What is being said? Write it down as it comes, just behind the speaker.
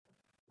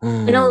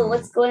No,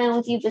 what's going on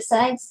with you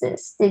besides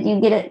this? Did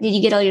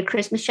you get all your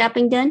Christmas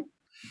shopping done?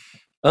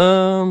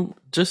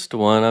 Just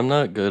one. I'm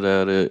not good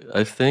at it.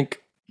 I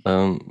think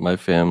my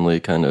family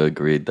kind of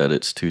agreed that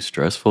it's too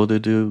stressful to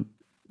do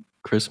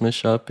Christmas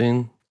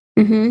shopping.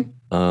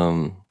 Mm-hmm.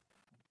 Um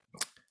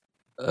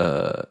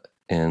uh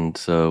and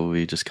so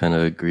we just kind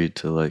of agreed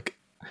to like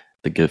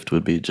the gift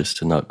would be just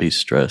to not be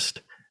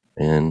stressed,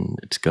 and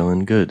it's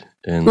going good,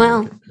 and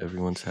Wow. like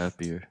everyone's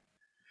happier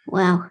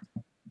Wow.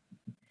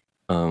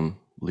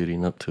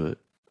 leading up to it.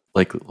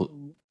 Like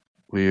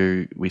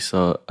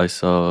I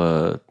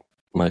saw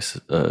my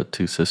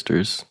two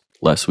sisters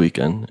last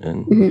weekend,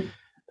 Mm-hmm.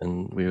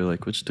 and we were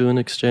like, let's do an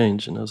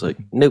exchange, and I was like,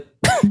 nope.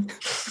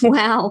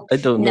 Wow. I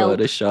don't know how Nope.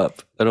 to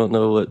shop. I don't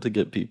know what to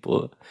get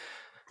people.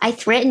 I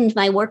threatened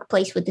my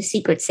workplace with the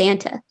Secret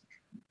Santa.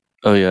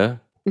 Oh yeah.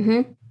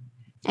 Mm-hmm.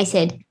 I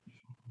said,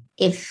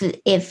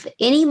 if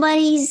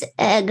anybody's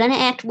gonna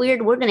act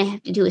weird, we're gonna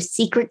have to do a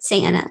Secret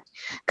Santa,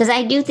 because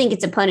I do think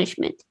it's a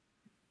punishment.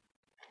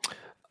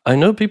 I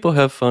know people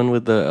have fun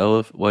with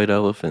the white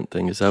elephant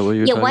thing. Is that what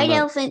you're Yeah, talking white about?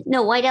 elephant.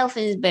 No, white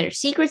elephant is better.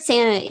 Secret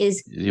Santa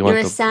is You you're want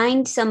the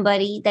assigned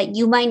somebody that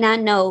you might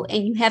not know,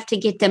 and you have to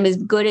get them as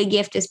good a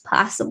gift as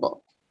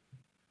possible.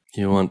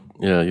 you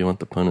want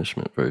the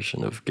punishment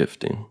version of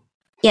gifting.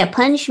 Yeah,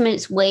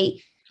 punishment's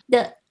way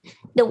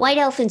the white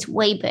elephant's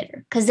way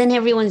better, because then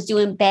everyone's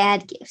doing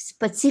bad gifts.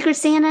 But Secret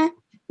Santa,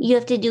 you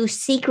have to do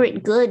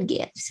secret good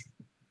gifts.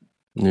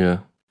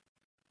 Yeah.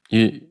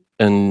 You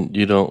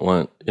don't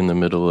want in the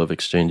middle of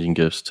exchanging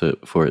gifts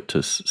for it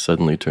to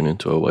suddenly turn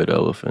into a white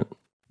elephant.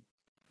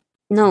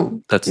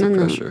 No, That's no, the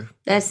no. pressure.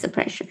 That's the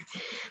pressure.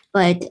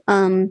 But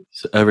So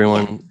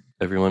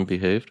everyone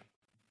behaved.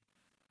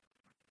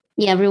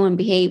 yeah, everyone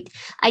behaved.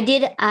 I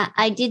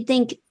did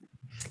think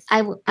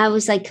I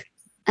was like,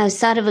 I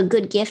thought of a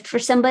good gift for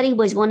somebody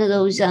was one of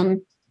those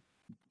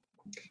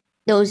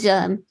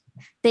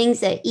things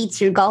that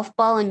eats your golf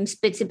ball and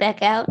spits it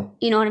back out.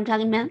 You know what I'm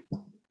talking about?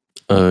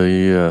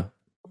 Yeah.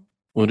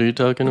 What are you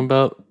talking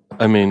about?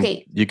 I mean,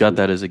 Okay. You got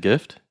that as a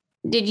gift?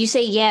 Did you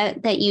say yeah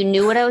that you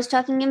knew what I was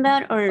talking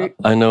about, or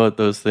I know what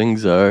those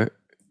things are.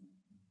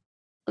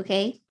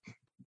 okay?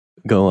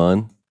 Go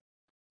on.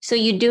 So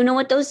you do know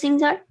what those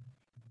things are?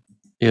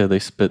 Yeah, they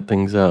spit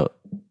things out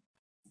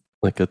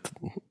like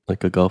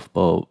a golf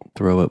ball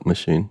throw up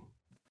machine.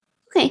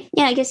 Okay,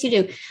 yeah, I guess you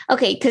do.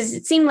 Okay, because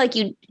it seemed like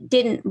you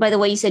didn't. By the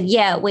way, you said,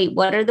 "Yeah, wait,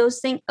 what are those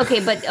things?"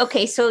 Okay, but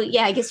okay, so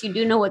yeah, I guess you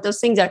do know what those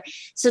things are.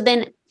 So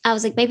then I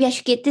was like, maybe I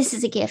should get this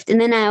as a gift,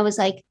 and then I was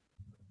like,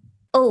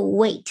 oh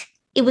wait,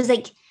 it was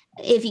like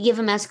if you give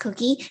a mouse a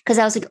cookie, because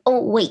I was like,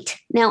 oh wait,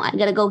 now I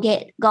gotta go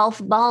get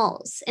golf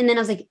balls, and then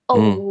I was like,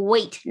 oh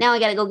wait, now I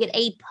gotta go get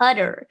a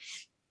putter,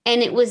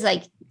 and it was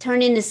like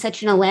turned into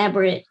such an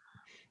elaborate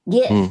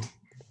gift,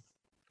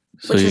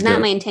 which was not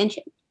my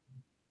intention.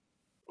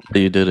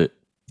 But you did it.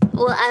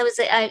 Well, I was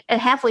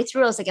halfway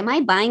through. I was like, "Am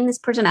I buying this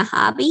person a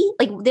hobby?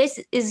 Like this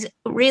is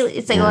really?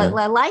 It's like a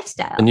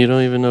lifestyle." And you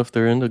don't even know if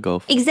they're into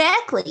golf.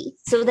 Exactly.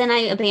 So then I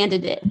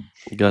abandoned it.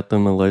 You got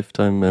them a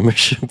lifetime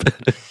membership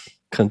at a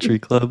country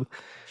club.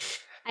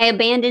 I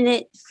abandoned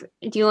it.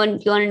 Do you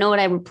want to know what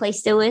I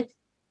replaced it with?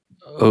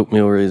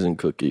 Oatmeal raisin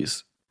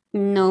cookies.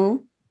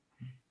 No.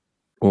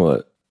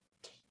 What?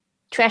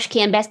 Trash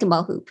can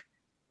basketball hoop.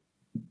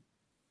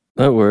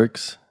 That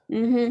works.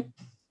 Mm-hmm.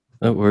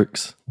 That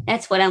works.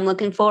 That's what I'm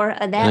looking for.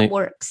 That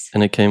works.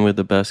 And it came with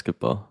the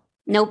basketball.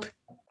 Nope.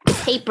 The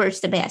paper's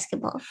the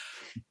basketball.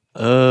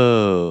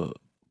 Oh,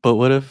 but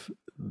what if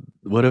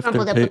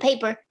crumpled up the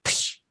paper?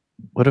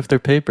 What if they're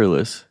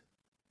paperless?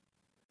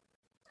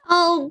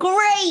 Oh,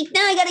 great!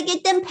 Now I gotta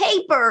get them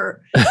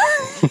paper.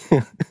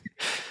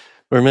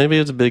 Or maybe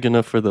it's big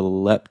enough for the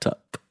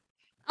laptop.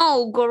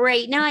 Oh,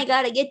 great! Now I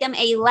gotta get them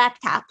a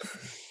laptop.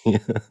 Yeah.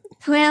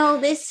 Well,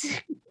 this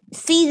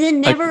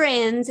season never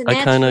ends, and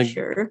that's for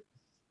sure.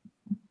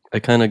 I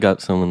kind of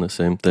got someone the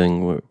same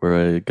thing where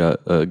I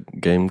got a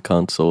game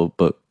console,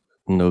 but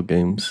no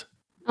games.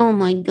 Oh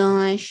my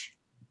gosh.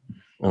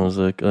 I was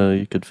like,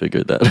 you could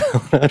figure that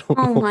out. I don't know.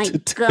 Oh my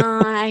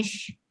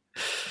gosh.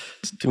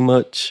 It's too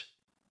much.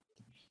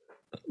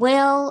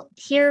 Well,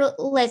 here,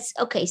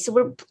 okay,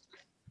 so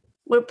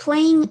we're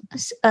playing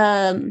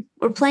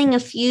a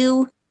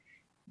few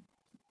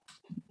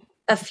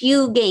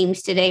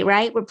games today,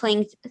 right? We're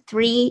playing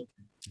 3,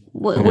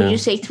 would you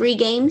say 3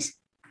 games?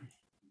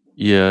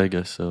 Yeah, I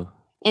guess so.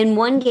 And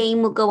one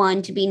game will go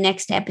on to be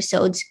next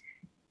episode's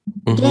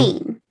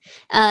game.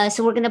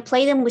 So we're going to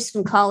play them with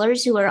some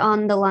callers who are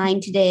on the line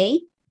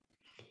today.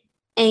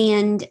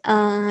 And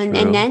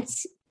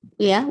that's,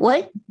 yeah,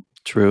 what?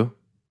 True.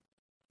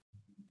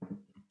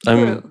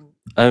 I'm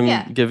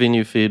giving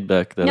you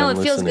feedback that I'm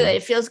feels listening. good.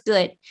 It feels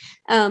good.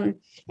 And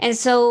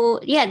so,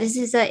 yeah, this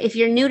is if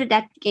you're new to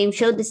Dr. Game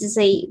Show, this is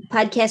a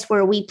podcast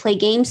where we play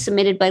games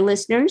submitted by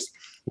listeners.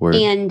 Word.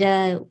 And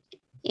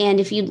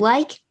if you'd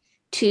like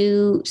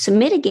to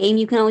submit a game,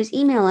 you can always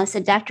email us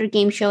at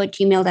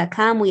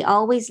drgameshow@gmail.com. We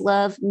always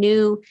love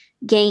new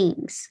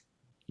games.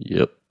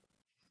 Yep.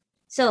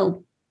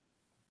 So,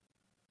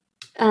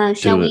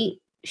 shall we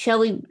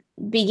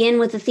begin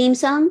with the theme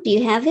song? Do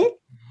you have it?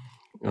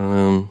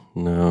 No.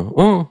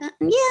 Well,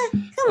 Yeah,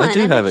 come on. I do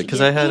have bet it you because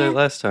did. I had Yeah, it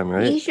last time,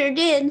 right? you sure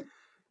did.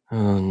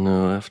 Oh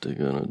no, I have to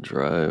go to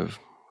Drive,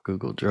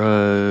 Google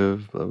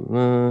Drive, blah,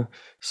 blah,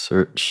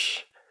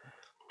 search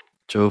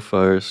Joe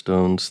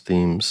Firestone's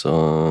theme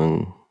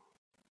song.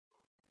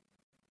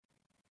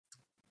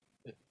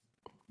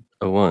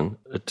 A 1,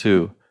 a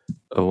 2,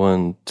 a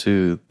 1,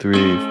 2,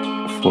 3,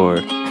 4.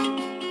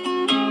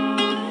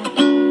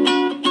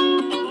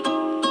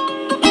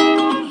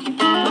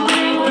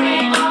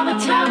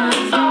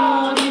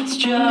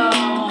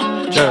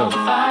 Joe.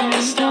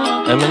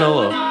 And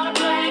Manolo.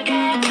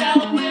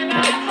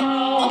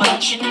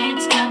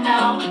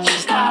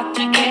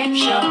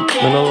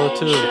 Manolo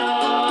too.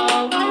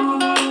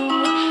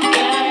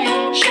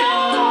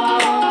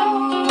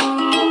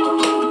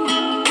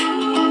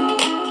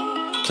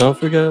 Don't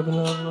forget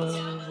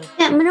Manolo.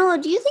 Yeah, Manolo,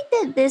 do you think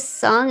that this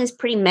song is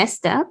pretty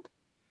messed up?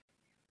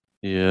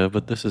 Yeah,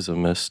 but this is a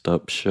messed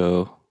up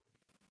show.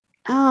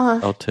 Oh,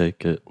 I'll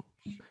take it.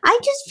 I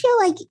just feel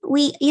like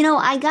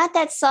I got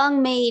that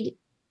song made.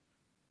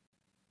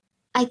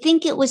 I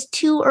think it was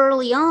too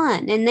early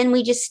on, and then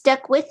we just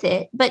stuck with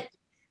it. But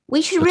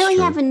we should really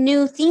have a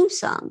new theme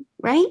song,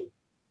 right?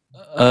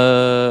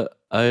 I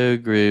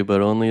agree,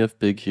 but only if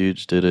Big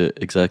Huge did it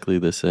exactly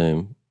the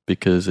same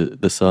because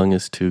the song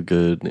is too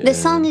good. The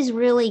song is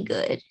really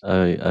good.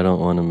 I don't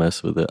want to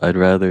mess with it. I'd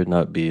rather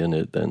not be in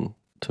it than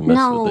to mess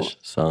with the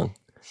song.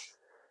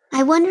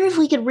 I wonder if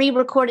we could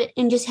re-record it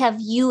and just have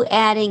you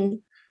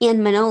adding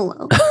in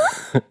Manolo.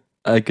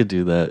 I could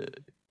do that.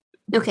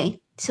 Okay,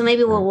 so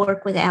maybe we'll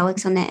work with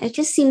Alex on that. It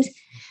just seems,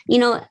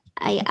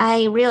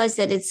 I realize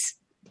that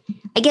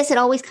I guess it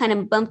always kind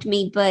of bumped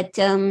me, but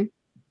I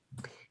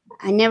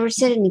never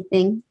said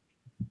anything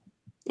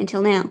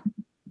until now.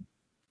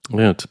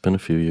 Yeah, it's been a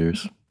few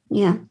years.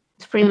 Yeah,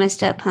 it's pretty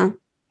messed up, huh?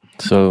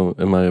 So,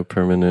 am I a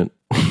permanent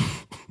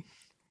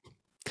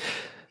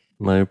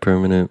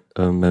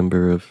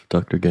member of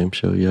Dr. Game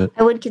Show yet?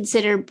 I would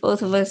consider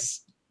both of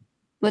us,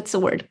 what's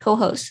the word?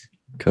 Co-host.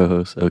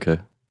 Co-host, okay.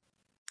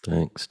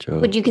 Thanks, Joe.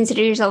 Would you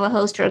consider yourself a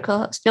host or a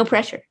co-host? No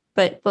pressure,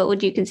 but what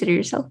would you consider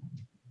yourself?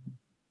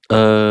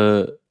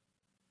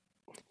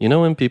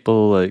 When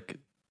people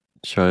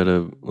try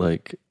to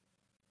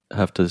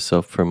have to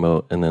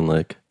self-promote and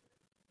then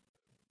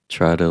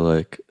try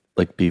to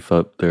beef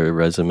up their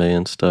resume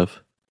and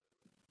stuff.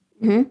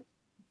 Mm-hmm.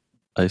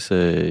 I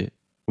say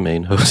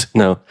main host.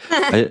 No,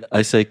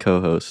 I say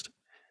co-host,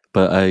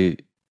 but I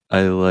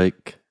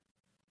like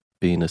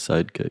being a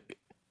sidekick.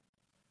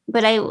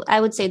 But I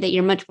would say that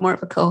you're much more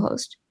of a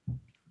co-host.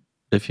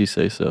 If you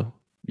say so.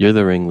 You're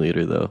the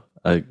ringleader, though.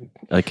 I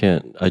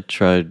can't. I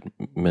tried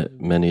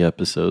many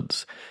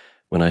episodes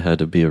when I had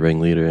to be a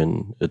ringleader,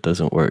 and it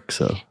doesn't work.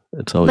 So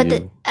it's all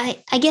you.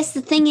 I guess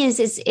the thing is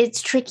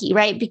it's tricky,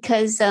 right?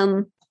 Because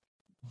when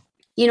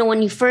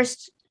you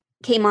first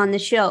came on the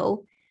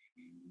show,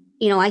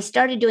 I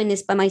started doing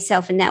this by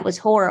myself, and that was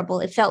horrible.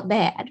 It felt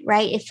bad,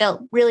 right? It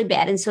felt really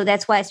bad, and so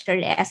that's why I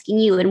started asking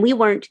you. And we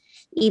weren't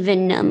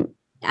even,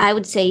 I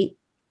would say,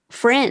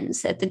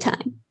 friends at the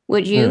time.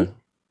 Would you? Yeah.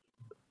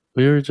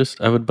 We were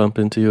I would bump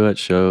into you at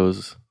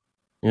shows.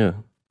 Yeah.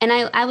 And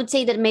I would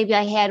say that maybe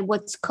I had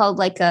what's called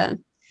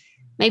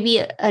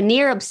maybe a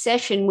near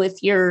obsession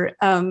with your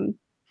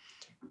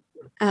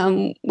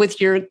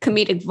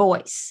comedic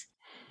voice.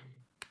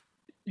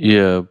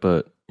 Yeah,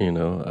 but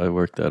I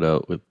worked that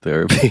out with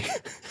therapy.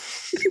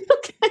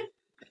 Okay.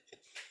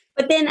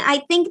 But then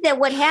I think that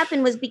what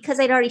happened was because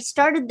I'd already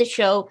started the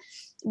show,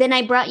 then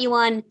I brought you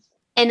on,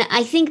 and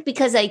I think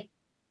because I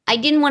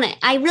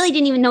really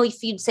didn't even know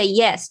if you'd say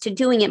yes to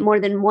doing it more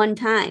than one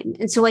time.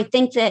 And so I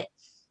think that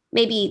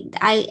maybe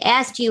I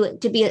asked you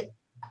to be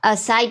a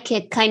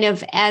sidekick kind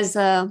of as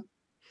a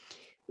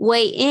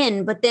way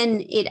in, but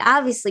then it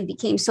obviously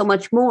became so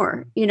much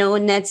more,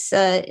 and that's,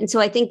 and so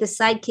I think the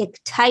sidekick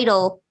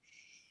title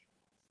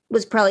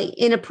was probably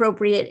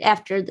inappropriate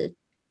after the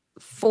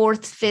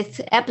 4th,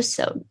 5th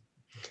episode.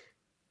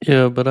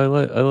 Yeah, but I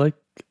I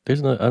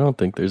don't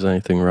think there's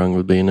anything wrong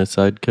with being a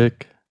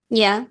sidekick.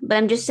 Yeah, but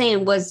I'm just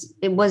saying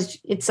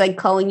it's like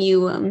calling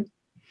you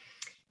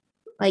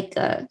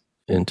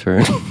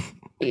intern.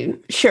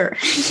 Sure.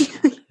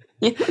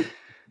 Yeah.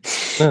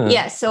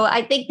 Yeah, so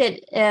I think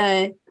that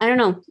I don't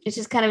know, it's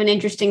just kind of an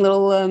interesting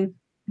little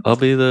I'll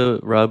be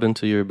the Robin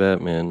to your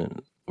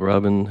Batman.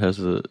 Robin has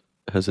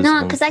his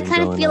no, because I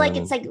kind of feel like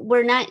it's like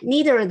we're not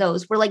neither of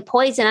those. We're like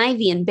Poison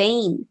Ivy and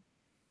Bane.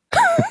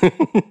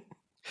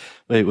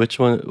 Wait, which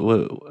one?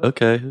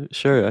 Okay,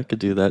 sure, I could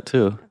do that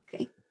too.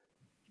 Okay.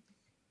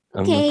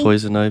 I'm the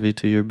Poison Ivy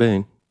to your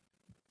Bane.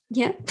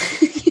 Yeah.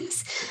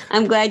 Yes.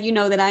 I'm glad you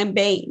know that I'm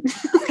Bane.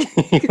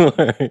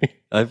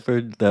 I've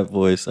heard that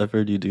voice. I've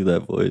heard you do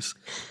that voice.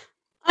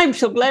 I'm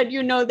so glad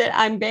you know that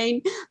I'm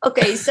Bane.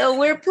 Okay, so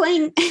we're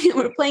playing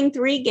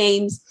 3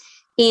 games,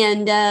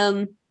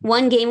 and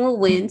one game will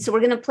win. So we're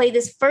going to play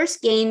this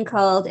first game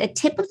called A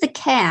Tip of the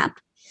Cap,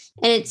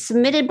 and it's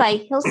submitted by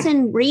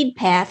Hilson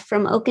Reedpath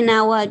from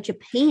Okinawa,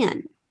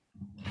 Japan.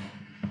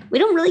 we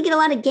don't really get a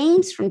lot of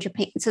games from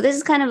Japan. So this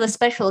is kind of a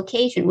special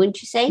occasion,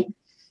 wouldn't you say?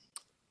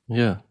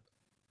 Yeah.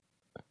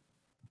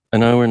 I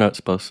know we're not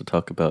supposed to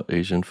talk about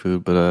Asian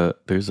food,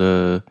 but there's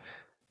a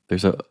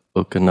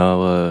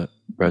Okinawa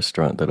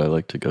restaurant that I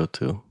like to go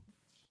to.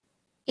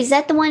 Is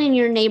that the one in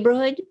your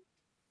neighborhood?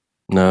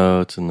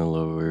 No, it's in the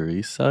Lower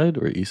East Side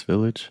or East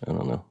Village. I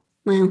don't know.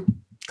 Wow,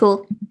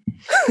 cool.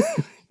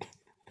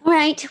 All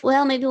right.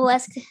 Well, maybe we'll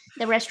ask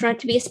the restaurant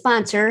to be a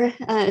sponsor.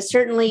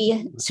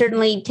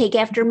 Certainly take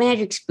after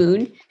Magic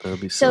Spoon. That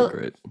would be so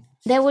great.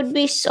 That would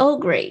be so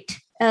great.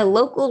 A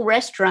local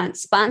restaurant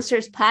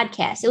sponsors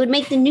podcast. It would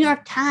make the New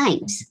York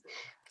Times.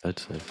 I'd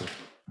say so.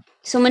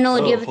 So,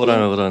 Manolo, do you have hold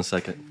on a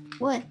second.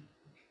 What?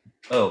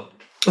 Oh.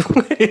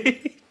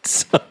 Wait.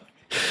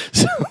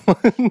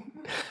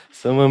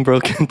 Someone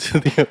broke into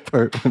the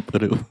apartment,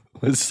 but it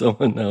was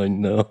someone I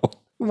know.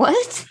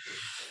 What?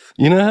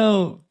 You know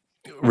how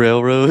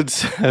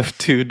railroads have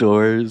two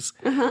doors?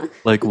 Uh-huh.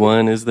 Like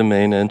one is the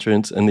main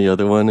entrance and the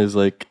other one is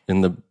like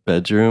in the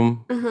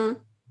bedroom. Uh-huh.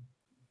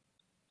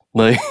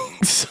 Like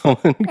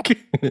someone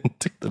came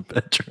into the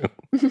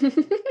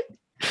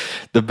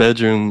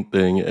bedroom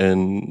thing,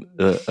 and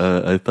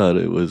I thought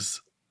it was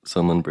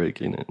someone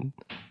breaking in.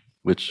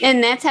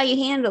 And that's how you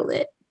handled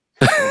it.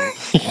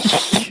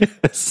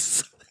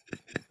 Yes.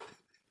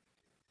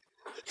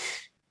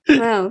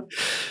 Well,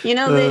 we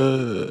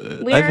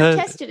are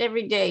tested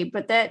every day,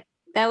 but that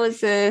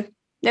was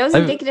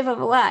indicative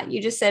of a lot.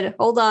 You just said,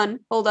 hold on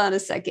a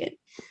second.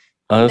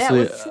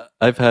 Honestly,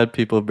 I've had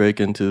people break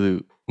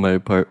into my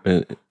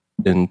apartment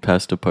in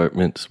past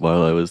apartments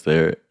while I was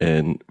there,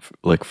 and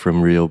like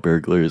from real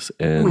burglars,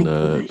 and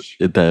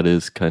that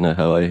is kind of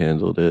how I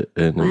handled it,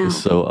 and It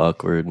was so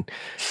awkward,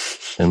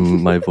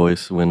 and my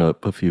voice went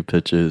up a few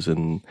pitches,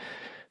 and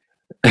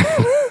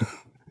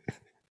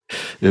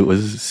it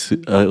was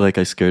like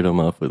I scared them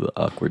off with the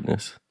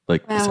awkwardness.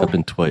 Like this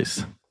happened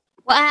twice.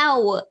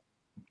 Wow.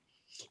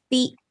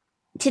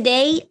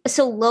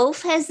 So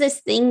Loaf has this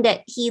thing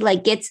that he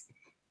gets.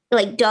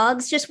 Like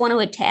dogs just want to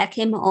attack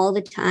him all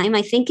the time.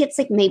 I think it's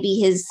like maybe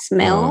his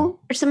smell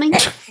or something.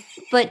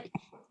 But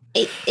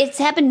it's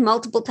happened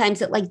multiple times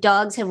that like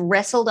dogs have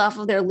wrestled off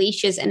of their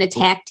leashes and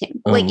attacked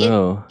him.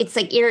 It's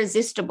like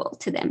irresistible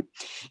to them.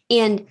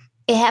 And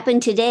it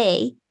happened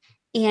today.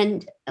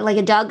 And like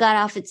a dog got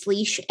off its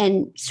leash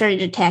and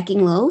started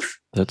attacking Loaf.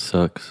 That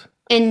sucks.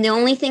 And the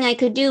only thing I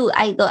could do,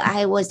 I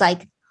was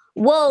like,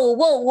 whoa,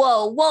 whoa,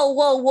 whoa, whoa,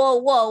 whoa, whoa,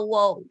 whoa,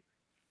 whoa.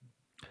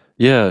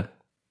 Yeah.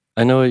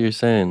 I know what you're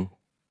saying.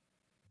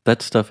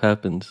 That stuff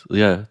happens.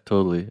 Yeah,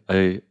 totally.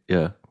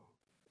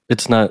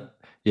 It's not.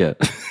 Yeah,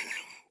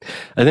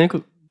 I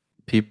think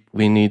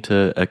we need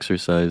to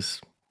exercise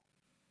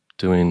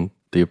doing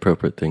the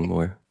appropriate thing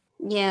more.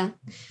 Yeah,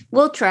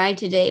 we'll try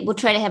today. We'll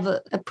try to have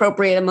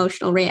appropriate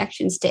emotional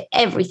reactions to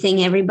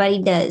everything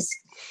everybody does.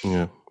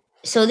 Yeah.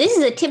 So this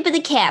is a tip of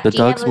the cap. The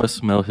dogs must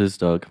smell his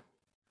dog.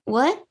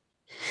 What?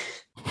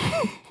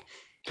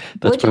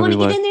 Would you want to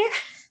get in there?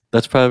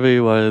 That's probably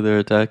why they're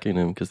attacking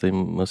him, because they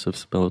must have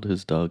smelled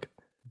his dog.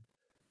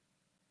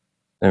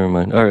 Never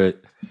mind. All right.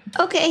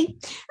 Okay.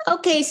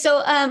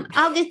 So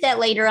I'll get that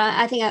later.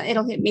 I think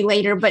it'll hit me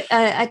later. But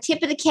a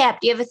tip of the cap.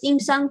 Do you have a theme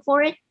song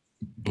for it?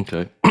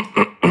 Okay.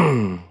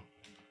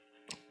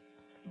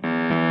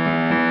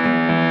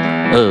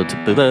 A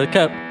tip of the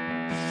cap.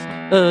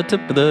 A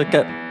tip of the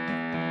cap.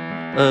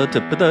 A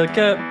tip of the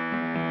cap.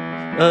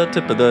 A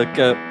tip of the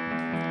cap.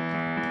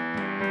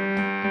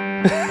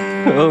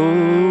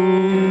 Oh,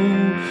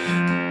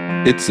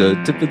 it's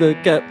a tip of the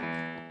cap.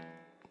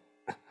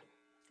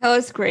 That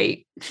was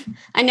great.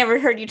 I never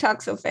heard you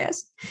talk so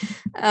fast.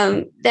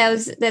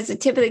 That's a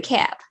tip of the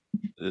cap.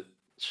 It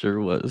sure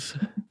was.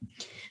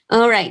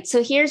 All right.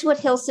 So here's what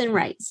Hilson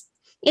writes.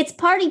 It's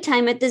party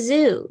time at the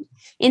zoo.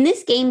 In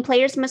this game,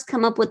 players must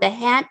come up with a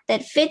hat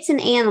that fits an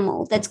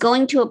animal that's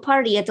going to a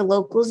party at the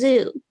local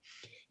zoo.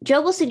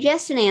 Joe will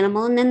suggest an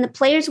animal, and then the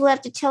players will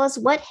have to tell us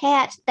what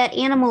hat that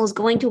animal is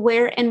going to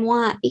wear and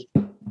why.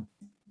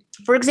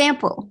 For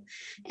example,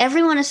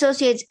 everyone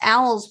associates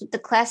owls with the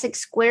classic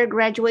square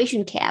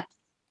graduation cap,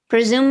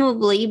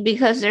 presumably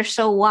because they're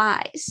so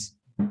wise.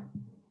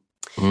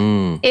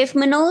 If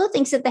Manolo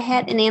thinks that the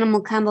hat and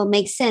animal combo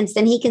makes sense,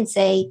 then he can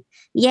say,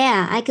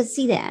 yeah, I could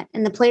see that,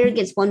 and the player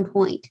gets 1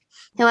 point.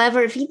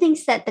 However, if he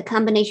thinks that the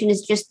combination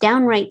is just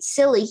downright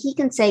silly, he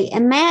can say,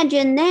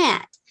 imagine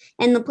that,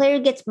 and the player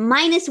gets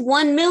minus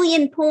 1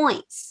 million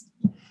points.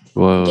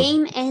 Whoa.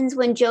 Game ends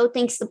when Joe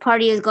thinks the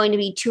party is going to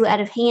be too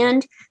out of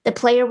hand. The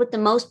player with the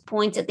most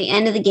points at the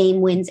end of the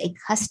game wins a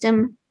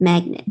custom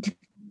magnet.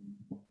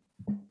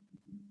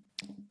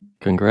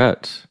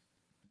 Congrats,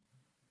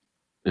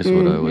 is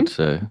what I would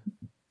say.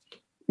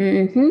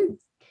 Mm-hmm.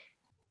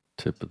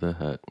 Tip of the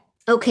hat.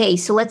 Okay,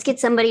 so let's get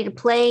somebody to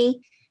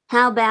play.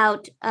 How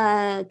about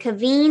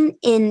Kaveen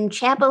in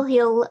Chapel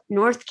Hill,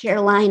 North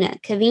Carolina?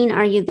 Kaveen,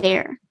 are you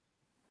there?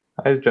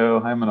 Hi,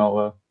 Joe. Hi,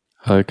 Manolo.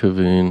 Hi,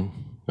 Kaveen.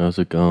 How's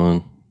it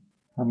going?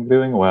 I'm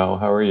doing well.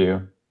 How are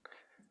you?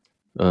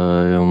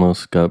 I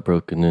almost got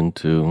broken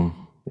into.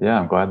 Yeah,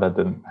 I'm glad that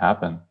didn't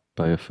happen.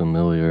 By a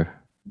familiar.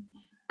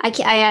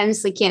 I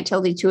honestly can't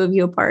tell the two of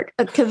you apart.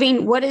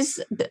 Kaveen,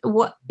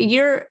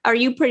 are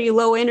you pretty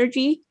low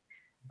energy?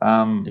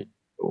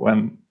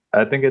 When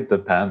I think it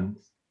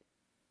depends.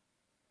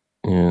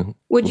 Yeah.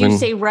 Would you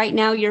say right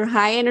now you're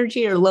high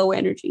energy or low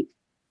energy?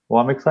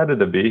 Well, I'm excited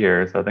to be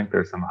here, so I think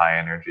there's some high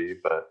energy,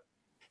 but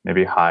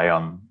maybe high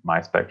on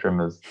my spectrum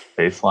is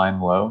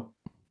baseline low.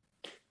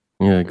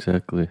 Yeah,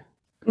 exactly.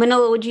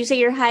 Manolo, would you say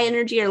you're high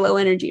energy or low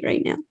energy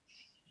right now?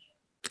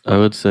 I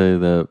would say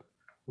that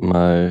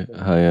my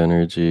high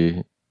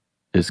energy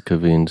is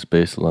Kaveen's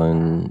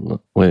baseline.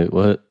 Wait,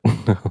 what?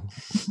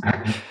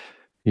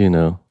 You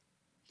know.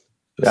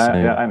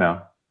 Yeah, I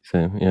know.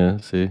 Same. Yeah,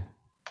 see.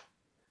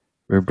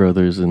 We're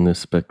brothers in this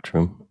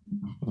spectrum.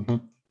 Mm-hmm.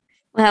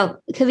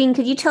 Well, Kaveen,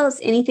 could you tell us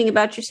anything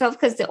about yourself?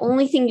 Because the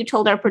only thing you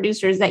told our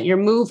producer is that you're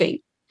moving.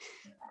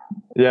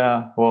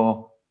 Yeah,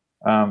 well,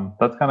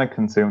 that's kind of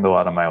consumed a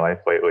lot of my life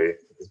lately.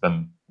 It's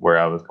been where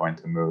I was going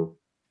to move,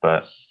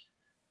 but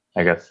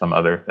I guess some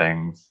other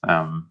things.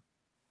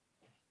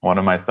 One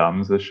of my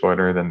thumbs is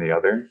shorter than the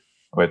other,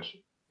 which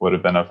would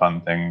have been a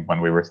fun thing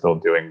when we were still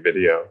doing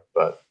video,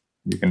 but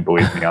you can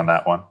believe me on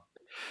that one.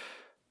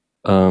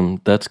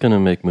 That's gonna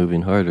make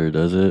moving harder,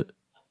 does it?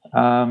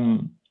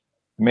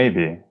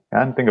 Maybe. I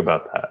didn't think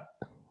about that.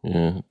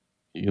 Yeah.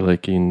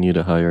 You need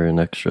to hire an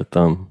extra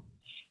thumb.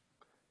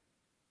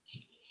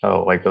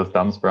 Oh, like those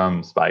thumbs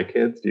from Spy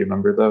Kids? Do you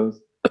remember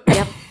those?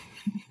 Yep.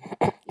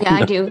 Yeah,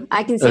 I do.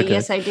 I can say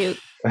yes, I do.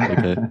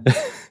 Okay.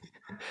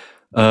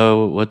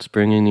 What's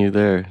bringing you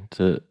there?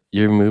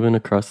 You're moving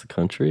across the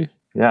country?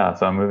 Yeah,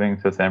 so I'm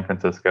moving to San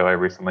Francisco. I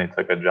recently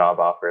took a job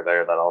offer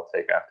there that I'll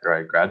take after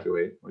I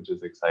graduate, which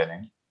is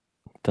exciting.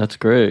 That's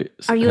great.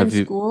 Are you in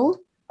school?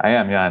 I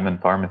am, yeah. I'm in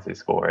pharmacy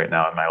school right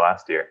now in my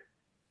last year.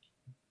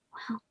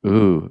 Wow.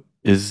 Ooh,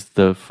 is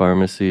the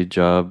pharmacy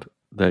job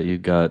that you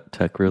got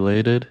tech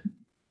related?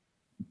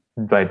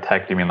 By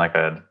tech, you mean like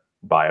a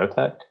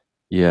biotech?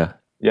 Yeah.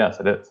 Yes,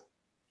 it is.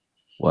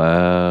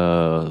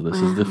 Wow, this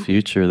is the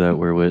future that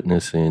we're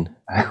witnessing.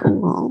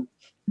 Cool.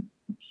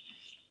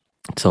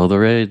 It's all the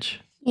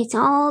rage. It's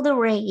all the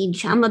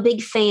rage. I'm a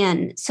big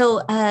fan.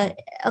 So,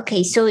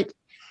 okay, so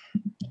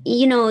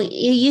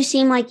you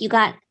seem like you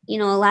got a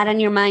lot on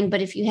your mind,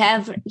 but if you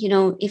have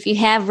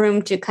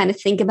room to kind of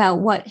think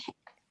about what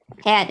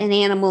hat an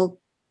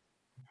animal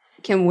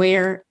can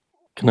wear.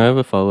 Can I have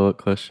a follow-up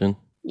question?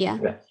 Yeah.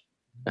 Yes.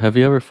 Have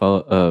you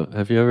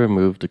ever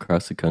moved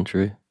across the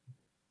country?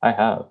 I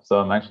have.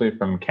 So I'm actually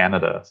from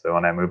Canada. So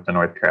when I moved to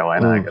North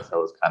Carolina, I guess I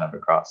was kind of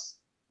across.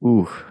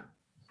 Ooh.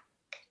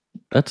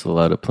 That's a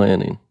lot of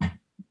planning.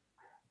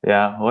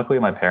 Yeah. Luckily,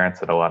 my parents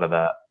did a lot of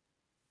that.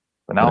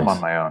 But now I'm on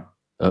my own.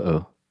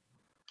 Uh-oh.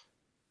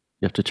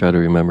 You have to try to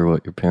remember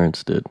what your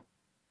parents did.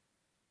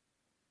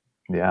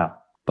 Yeah.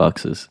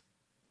 Boxes.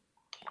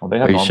 Well, they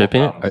have Are you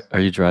shipping it? Are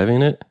you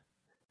driving it?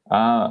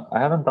 I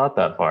haven't thought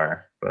that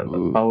far, but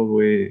I'll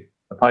probably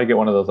get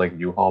one of those like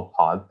U-Haul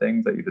pod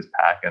things that you just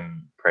pack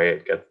and pray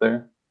it gets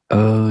there.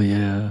 Oh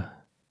yeah.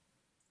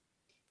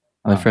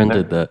 My friend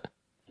did that.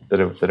 Did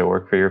it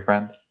work for your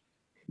friend?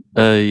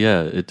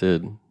 Yeah, it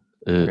did.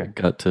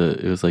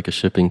 It was like a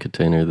shipping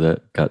container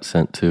that got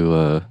sent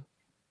to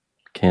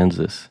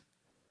Kansas.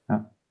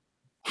 Oh.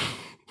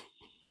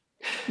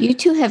 You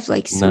two have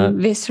like some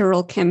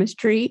visceral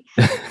chemistry,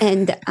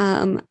 and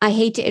I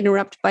hate to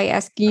interrupt by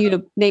asking you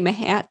to name a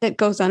hat that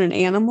goes on an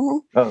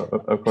animal. Oh,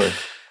 of course.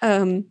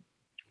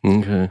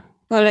 Okay.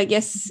 But I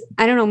guess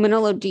I don't know,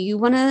 Manolo. Do you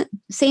want to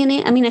say a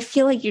name? I mean, I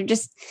feel like you're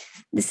just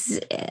this.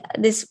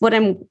 What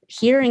I'm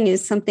hearing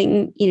is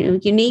something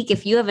unique.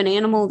 If you have an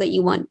animal that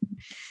you want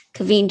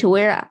Kaveen to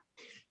wear,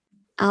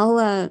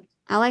 I'll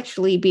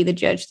actually be the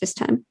judge this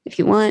time if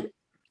you want.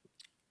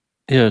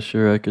 Yeah,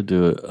 sure, I could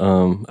do it.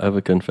 I have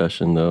a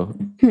confession though.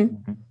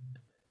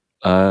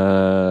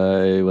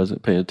 I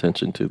wasn't paying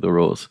attention to the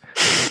rules,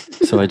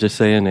 so I just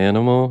say an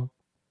animal.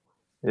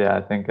 Yeah,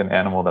 I think an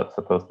animal that's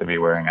supposed to be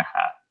wearing a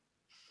hat.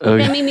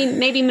 Okay.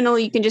 Maybe Manolo,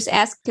 you can just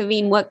ask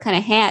Kaveen what kind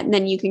of hat, and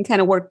then you can kind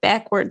of work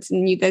backwards,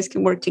 and you guys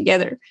can work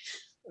together.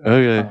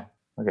 Okay.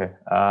 Okay.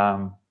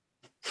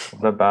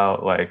 What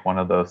about like one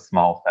of those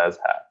small fez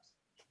hats?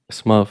 A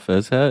small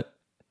fez hat?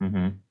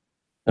 Mm-hmm.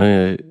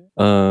 Okay.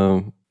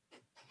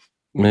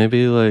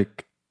 Maybe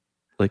like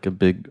a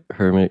big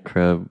hermit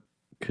crab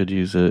could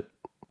use it.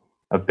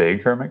 A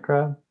big hermit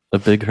crab? A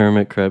big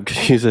hermit crab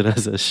could use it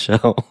as a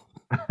shell.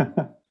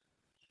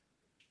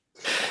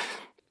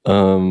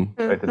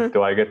 Wait,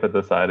 do I get to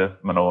decide if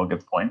Manolo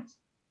gets points?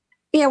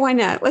 Yeah, why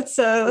not? Let's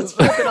flip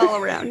it all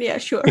around. Yeah,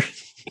 sure.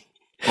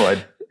 Well,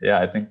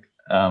 I think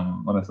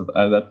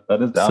that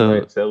is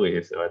downright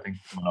silly. So I think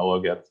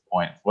Manolo gets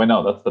points. Wait,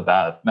 no, that's the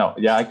bad. No,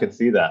 yeah, I could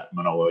see that,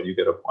 Manolo. You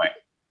get a point.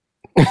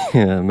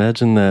 Yeah,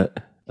 imagine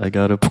that. I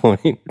got a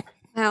point.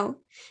 Wow.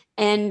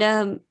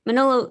 And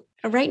Manolo,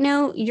 right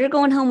now you're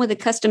going home with a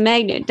custom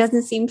magnet. It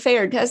doesn't seem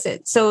fair, does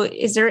it? So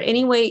is there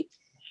any way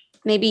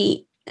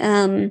maybe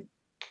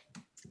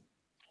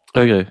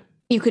okay,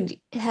 you could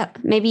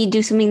maybe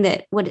do something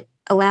that would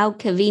allow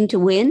Kaveen to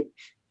win?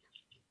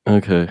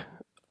 Okay.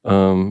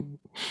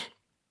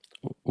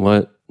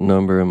 What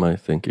number am I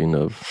thinking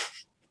of?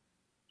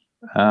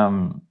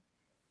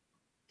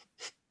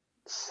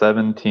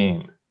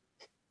 17.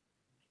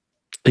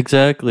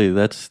 Exactly.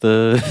 That's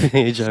the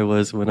age I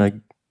was when I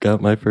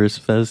got my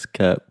first Fez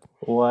cap.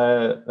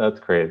 What? That's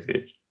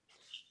crazy.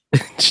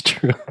 It's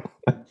true.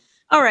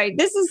 All right,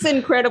 this is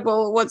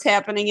incredible what's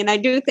happening, and I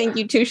do think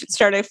you two should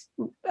start a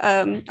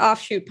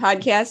offshoot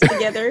podcast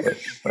together.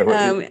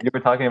 You were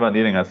talking about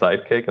needing a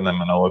sidekick, and then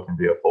Manolo can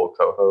be a full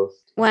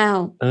co-host.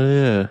 Wow. Oh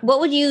yeah.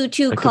 What would you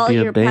two call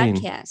your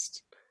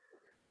podcast?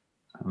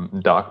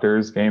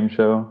 Doctor's Game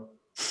Show.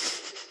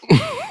 It's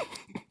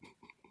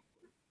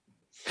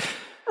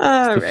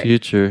the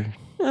future.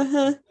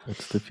 Uh-huh.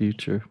 It's the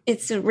future.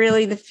 It's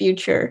really the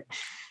future.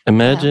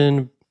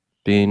 Imagine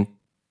being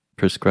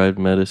prescribed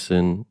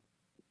medicine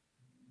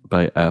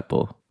by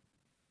Apple.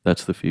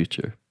 That's the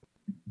future.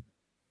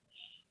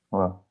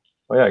 Well,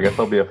 yeah, I guess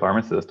I'll be a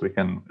pharmacist. We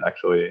can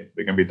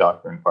be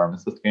doctor and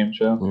pharmacist game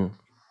show.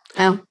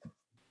 Yeah. Oh.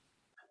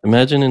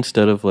 Imagine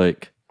instead of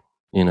like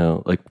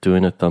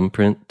doing a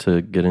thumbprint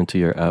to get into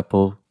your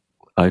Apple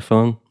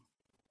iPhone,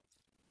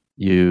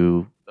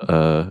 you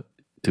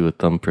do a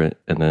thumbprint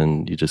and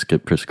then you just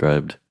get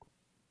prescribed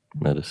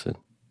medicine.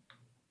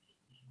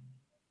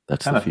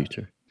 That's the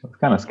future. It's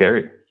kind of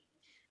scary.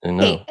 I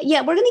know. Hey,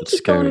 yeah, we're going to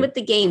keep going with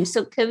the game.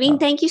 So, Kaveen,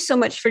 thank you so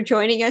much for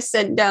joining us.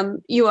 And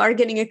you are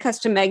getting a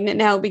custom magnet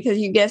now because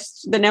you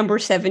guessed the number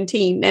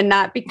 17 and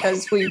not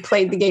because we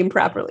played the game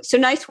properly. So,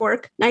 nice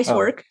work. Nice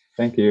work.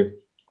 Thank you.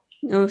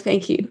 Oh,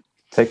 thank you.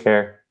 Take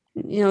care.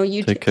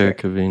 You take care,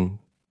 Kaveen.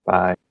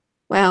 Bye.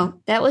 Wow,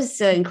 that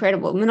was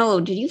incredible. Manolo,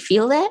 did you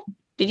feel that?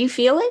 Did you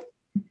feel it?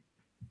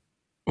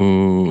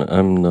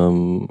 I'm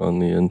numb on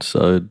the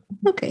inside.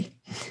 Okay.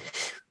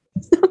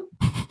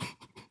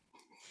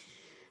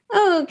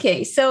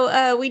 Okay,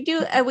 so we do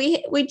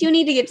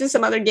need to get to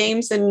some other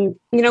games, and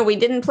we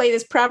didn't play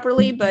this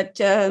properly, but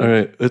all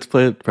right, let's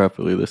play it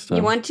properly this time.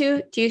 You want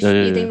to? Do you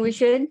think we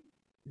should?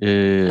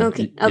 Yeah.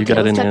 Okay. You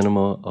got an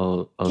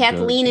animal. I'll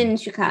Kathleen in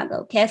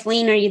Chicago.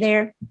 Kathleen, are you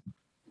there?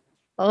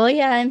 Oh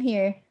yeah, I'm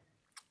here.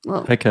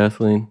 Well, hi,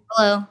 Kathleen.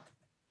 Hello.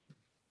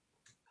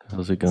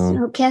 How's it going?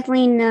 So,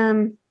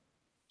 Kathleen,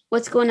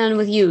 what's going on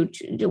with you?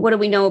 What do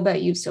we know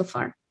about you so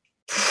far?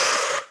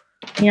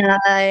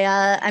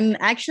 Yeah, I'm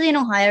actually in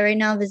Ohio right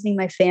now visiting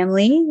my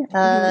family.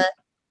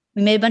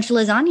 We made a bunch of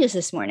lasagnas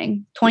this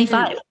morning.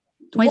 25.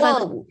 25.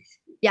 Whoa.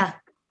 Yeah.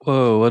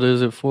 Whoa, what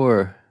is it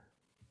for?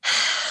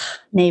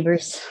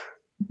 Neighbors.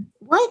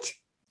 What?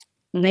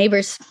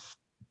 Neighbors.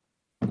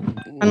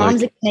 My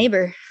mom's a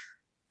neighbor.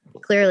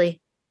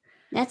 Clearly.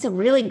 That's a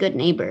really good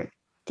neighbor.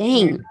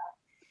 Dang.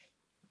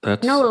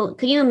 No,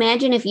 could you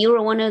imagine if you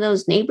were one of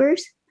those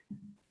neighbors?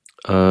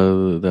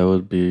 That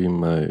would be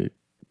my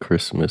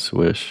Christmas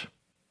wish.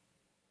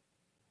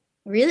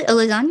 Really? A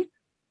lasagna?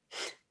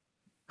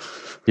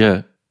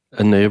 Yeah.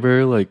 A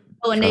neighbor, like...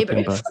 Oh, a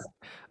neighbor.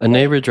 A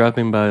neighbor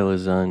dropping by a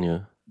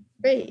lasagna.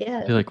 Great,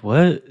 yeah. You're like,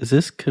 what? Is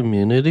this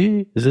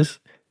community? Is this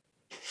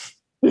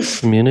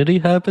community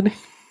happening?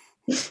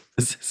 Is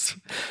this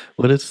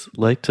what it's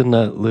like to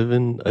not live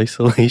in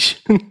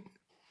isolation?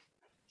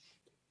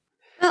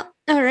 Well,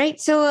 all right.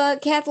 So,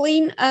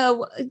 Kathleen,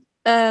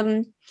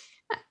 we're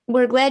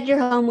glad you're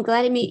home. We're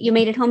glad you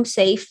made it home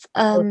safe.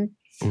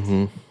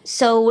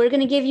 So we're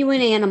going to give you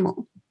an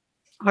animal.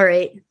 All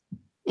right.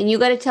 And you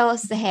got to tell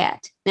us the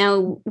hat.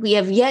 Now, we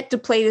have yet to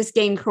play this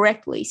game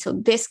correctly, so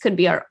this could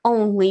be our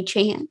only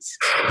chance.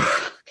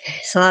 Okay,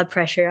 it's a lot of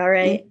pressure. All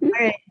right. Mm-hmm. All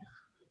right.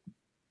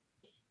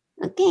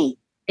 Okay.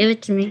 Give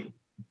it to me.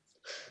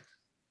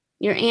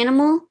 Your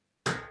animal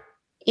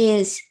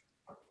is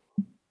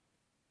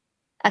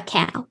a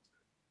cow.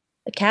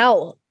 A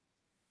cow.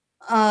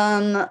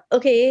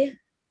 Okay.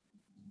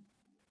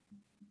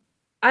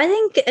 I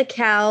think a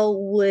cow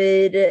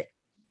would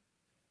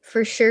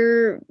for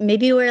sure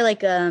maybe wear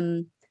like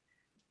a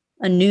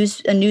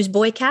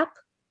newsboy cap.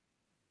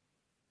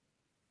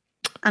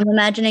 I'm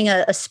imagining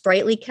a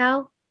sprightly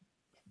cow.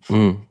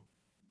 Pep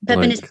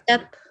in his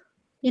step,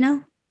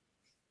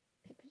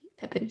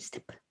 Pep in his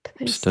step.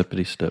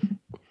 Steppity step.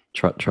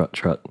 Trot, trot,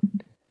 trot.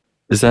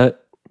 Is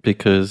that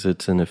because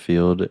it's in a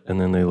field and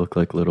then they look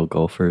like little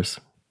golfers?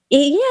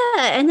 Yeah,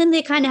 and then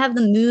they kind of have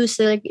the moose.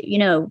 So like,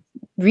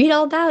 read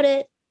all about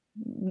it.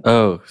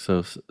 Oh,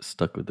 so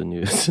stuck with the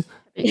news.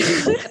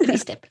 Peppity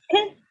step.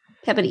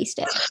 Peppity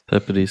step.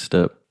 Peppity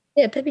step.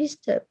 Yeah, peppity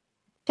step.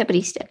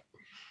 Peppity step.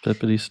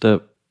 Peppity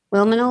step.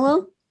 Well,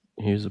 Manolo?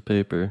 Here's a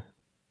paper.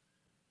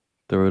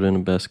 Throw it in a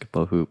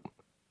basketball hoop.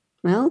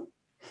 Well?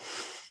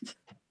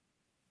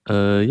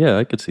 Yeah,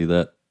 I could see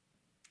that.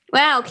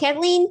 Wow,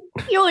 Kathleen,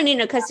 you're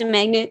winning a custom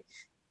magnet.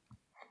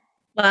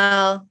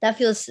 Wow, that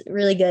feels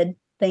really good.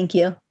 Thank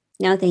you.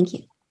 No, thank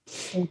you.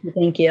 Thank you.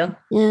 Thank you.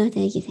 No,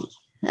 thank you.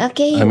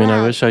 Okay. I mean,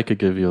 I wish I could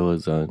give you a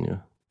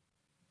lasagna.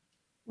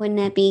 Wouldn't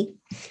that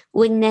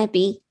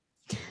be?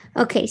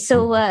 Okay,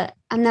 so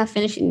I'm not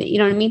finishing it. You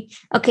know what I mean?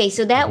 Okay,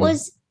 so that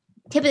was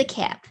tip of the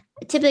cap.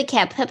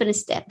 Pep in a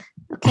step.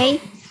 Okay?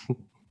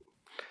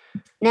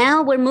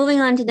 Now we're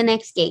moving on to the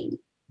next game.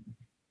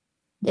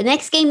 The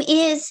next game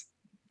is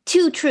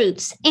Two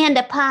Truths and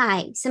a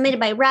Pie, submitted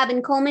by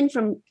Robin Coleman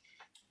from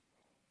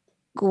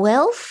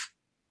Guelph,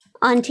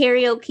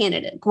 Ontario,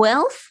 Canada.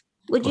 Guelph?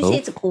 Would you say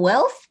it's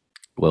Guelph?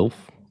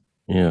 Guelph?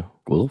 Yeah,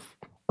 Guelph.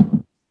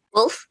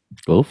 Guelph?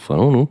 Guelph? I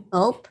don't know.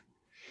 Gulp.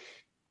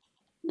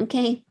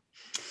 Okay.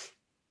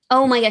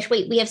 Oh my gosh,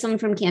 wait, we have someone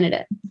from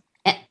Canada.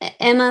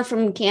 Emma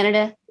from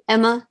Canada.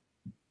 Emma?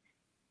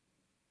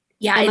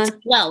 Yeah, Emma? it's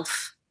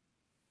Guelph.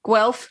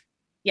 Guelph?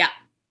 Yeah.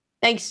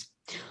 Thanks.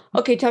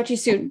 Okay, talk to you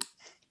soon.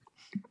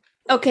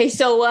 Okay,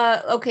 so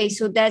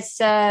that's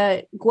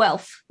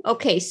Guelph.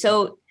 Okay,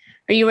 so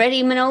are you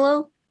ready,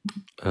 Manolo?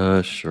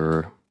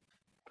 Sure.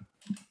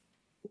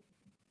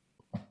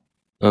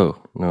 Oh,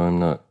 no, I'm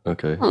not.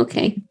 Okay.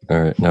 Okay.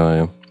 All right, now I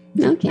am.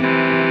 Okay.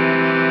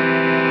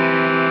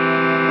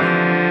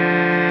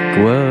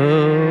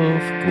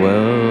 Guelph,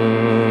 Guelph.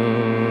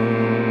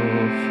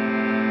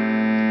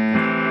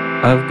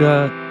 I've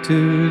got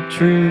two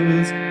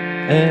truths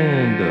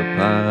and a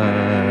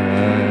pie.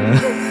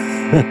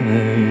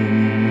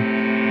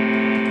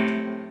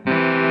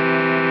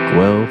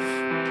 Guelph.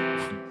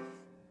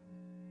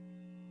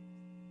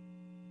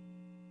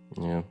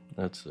 Yeah,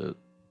 that's it.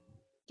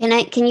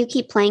 Can you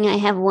keep playing? I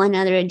have one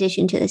other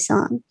addition to the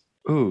song.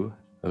 Ooh,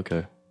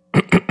 okay.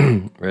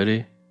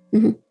 Ready?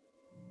 Mm-hmm.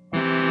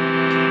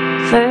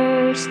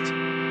 First,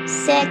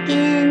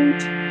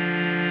 second,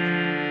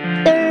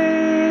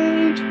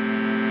 third,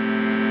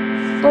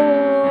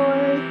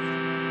 fourth,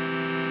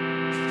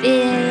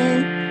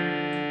 fifth,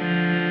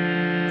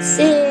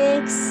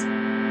 sixth,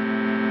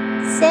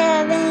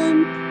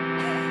 seventh,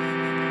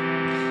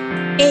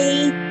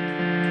 eighth,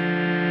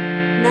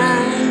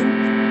 ninth,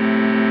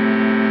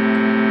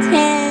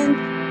 10th,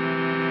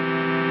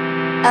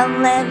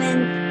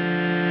 11th,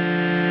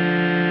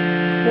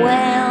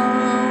 12th.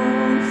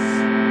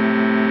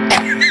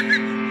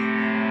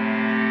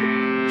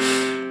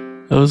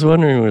 I was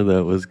wondering where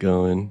that was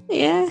going.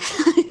 Yeah,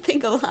 I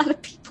think a lot of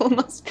people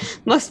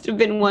must have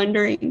been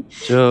wondering.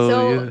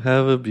 Joe, you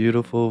have a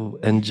beautiful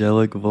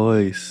angelic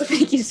voice.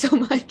 Thank you so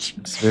much.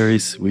 It's very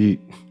sweet.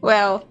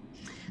 Well,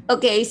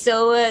 okay,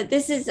 so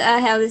this is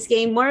how this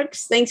game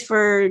works. Thanks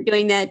for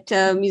doing that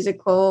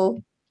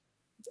musical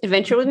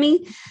adventure with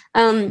me.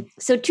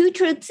 So Two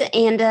Truths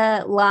and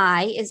a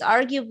Lie is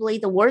arguably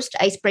the worst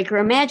icebreaker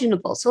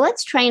imaginable. So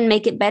let's try and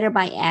make it better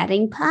by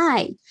adding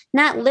pie.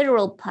 Not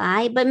literal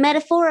pie, but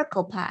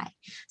metaphorical pie.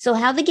 So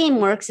how the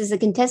game works is the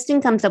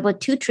contestant comes up with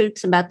two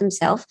truths about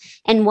themselves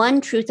and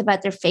one truth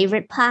about their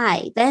favorite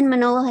pie. Then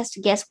Manolo has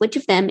to guess which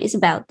of them is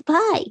about the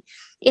pie.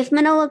 If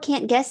Manolo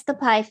can't guess the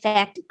pie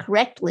fact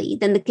correctly,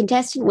 then the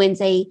contestant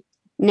wins a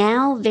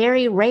now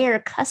very rare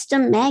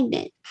custom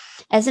magnet.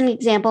 As an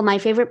example, my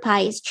favorite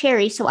pie is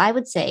cherry, so I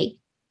would say,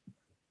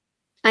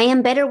 I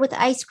am better with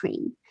ice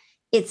cream.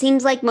 It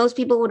seems like most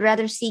people would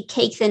rather see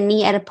cake than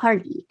me at a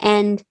party.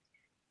 And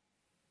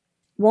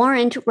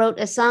Warrant wrote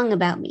a song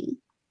about me.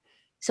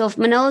 So if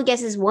Manolo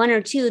guesses 1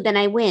 or 2, then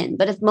I win.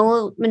 But if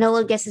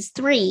Manolo guesses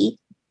 3,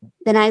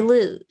 then I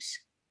lose.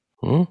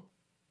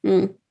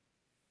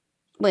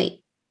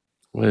 Wait,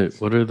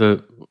 what are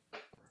the...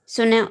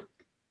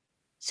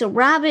 So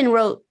Robin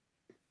wrote,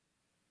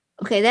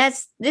 okay,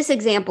 this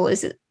example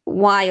is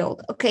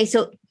wild. Okay,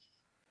 so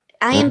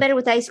I am better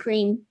with ice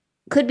cream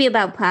could be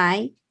about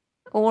pie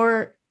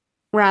or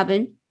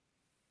Robin.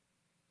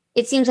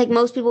 It seems like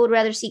most people would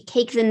rather see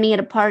cake than me at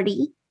a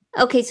party.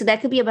 Okay, so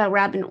that could be about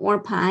Robin or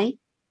pie.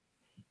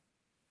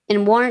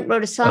 And Warrant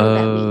wrote a song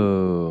about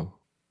me.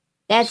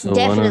 That's so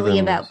definitely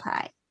about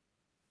pie.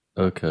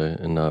 Okay,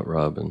 and not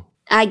Robin.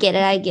 I get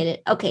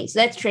it. Okay, so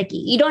that's tricky.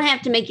 You don't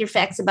have to make your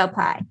facts about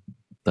pie.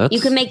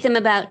 You can make them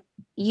about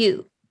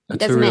you.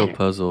 That's a real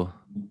puzzle.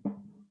 Do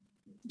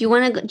you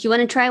want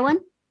to try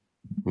one?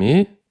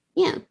 Me?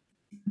 Yeah.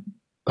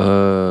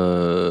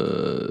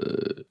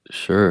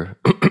 Sure.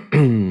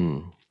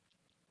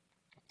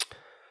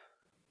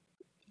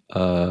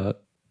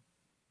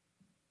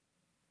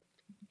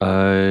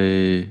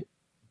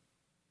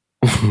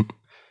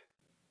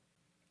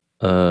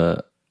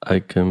 I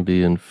can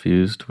be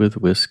infused with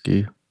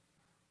whiskey.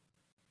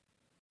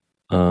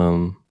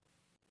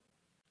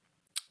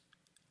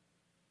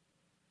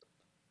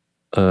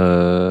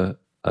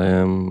 I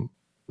am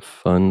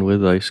fun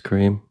with ice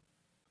cream.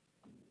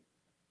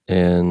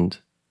 And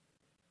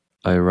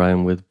I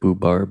rhyme with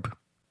boobarb.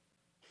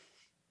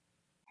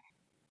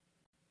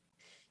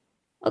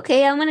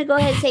 Okay, I'm gonna go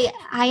ahead and say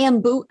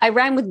I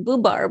rhyme with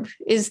boobarb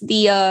is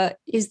the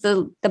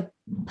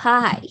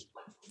pie.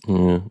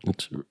 Yeah,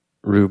 it's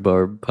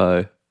rhubarb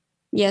pie.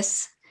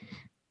 Yes,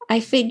 I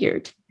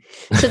figured.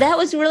 So that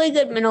was really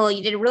good, Manolo.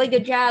 You did a really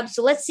good job.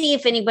 So let's see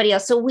if anybody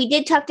else. So we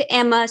did talk to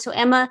Emma. So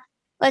Emma,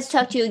 let's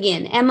talk to you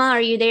again. Emma,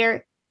 are you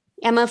there?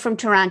 Emma from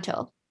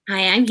Toronto.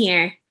 Hi, I'm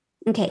here.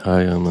 Okay.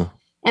 Hi, Emma.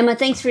 Emma,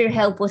 thanks for your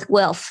help with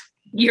Guelph.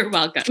 You're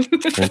welcome.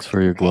 Thanks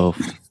for your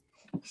Guelph.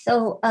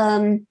 So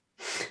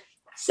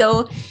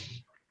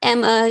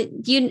Emma,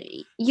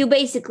 you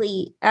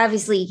basically,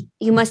 obviously,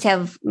 you must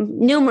have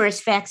numerous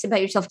facts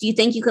about yourself. Do you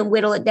think you can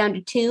whittle it down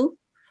to 2?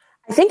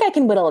 I think I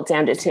can whittle it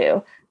down to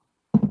 2.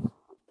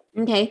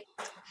 Okay.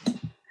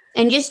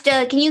 And just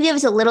can you give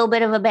us a little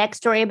bit of a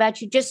backstory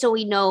about you, just so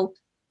we know,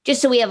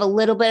 just so we have a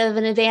little bit of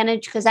an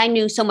advantage? Because I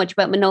knew so much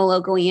about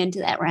Manolo going into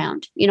that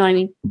round. You know what I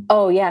mean?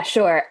 Oh, yeah,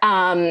 sure.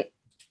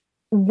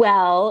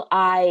 Well,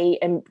 I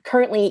am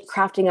currently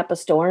crafting up a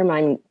storm.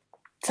 I'm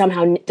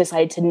somehow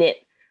decided to knit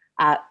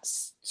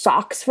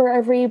socks for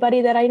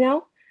everybody that I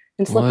know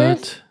and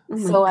slippers. What?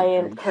 So I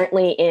am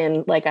currently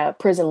in like a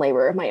prison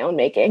labor of my own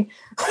making.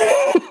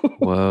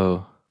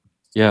 Whoa.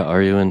 Yeah,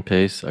 are you in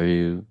pace? Are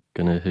you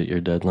going to hit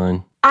your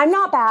deadline? I'm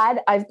not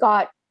bad. I've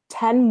got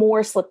 10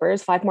 more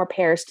slippers, 5 more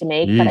pairs to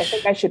make, but I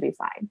think I should be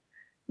fine.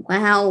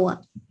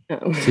 Wow.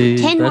 See,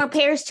 10 more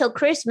pairs till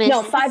Christmas.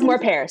 No, 5 more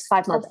pairs.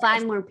 5 more. Oh,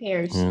 5 more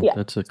pairs. Yeah,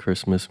 that's a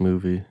Christmas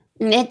movie.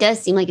 That does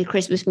seem like a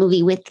Christmas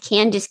movie with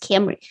Candace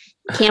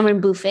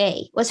Cameron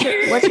Buffet. What's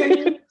her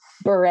name?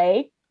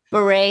 Beret.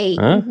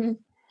 Huh?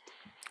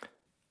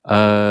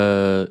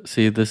 Mm-hmm.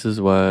 See, this is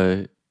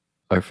why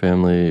my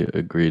family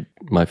agreed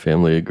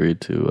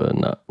to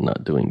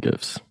not doing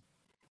gifts.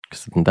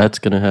 Because that's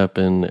going to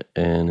happen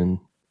and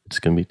it's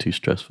going to be too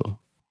stressful.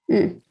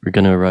 We're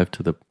going to arrive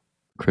to the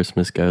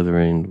Christmas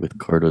gathering with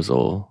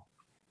cortisol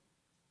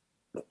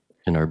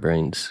in our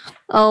brains.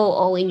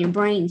 Oh, in your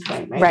brains.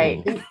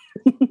 Right.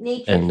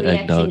 Nature's And reaction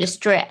eggnog. to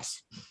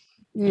stress.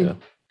 Yeah.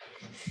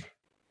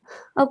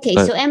 Okay,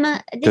 But so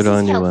Emma, this good is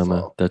on you, helpful.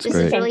 Emma. That's this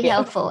great. is really Thank you.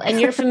 helpful. And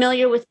you're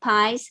familiar with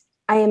pies?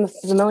 I am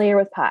familiar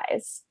with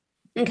pies.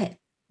 Okay.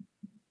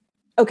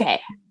 Okay.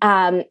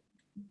 I'm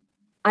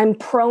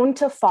prone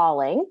to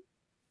falling.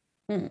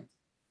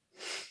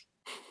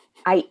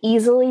 I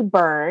easily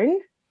burn.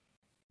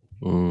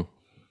 Mm.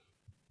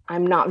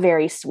 I'm not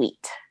very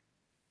sweet.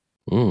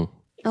 Mm.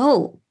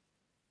 Oh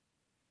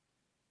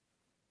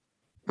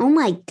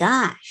my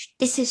gosh.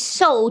 This is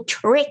so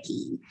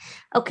tricky.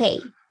 Okay.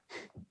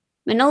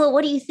 Manolo,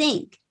 what do you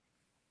think?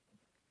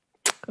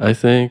 I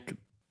think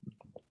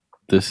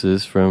this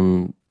is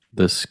from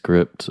the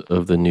script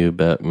of the new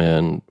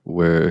Batman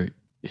where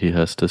he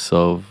has to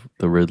solve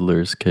the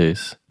Riddler's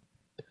case.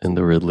 And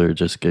the Riddler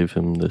just gave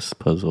him this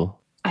puzzle.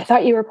 I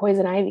thought you were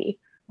Poison Ivy.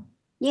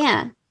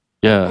 Yeah.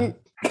 Yeah.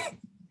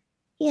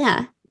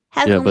 Yeah.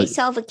 How Yeah, can we but-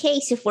 solve a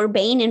case if we're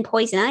Bane and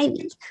Poison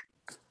Ivy?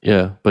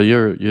 Yeah. But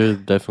you're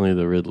definitely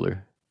the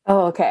Riddler.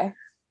 Oh, okay.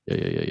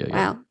 Yeah.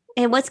 Wow.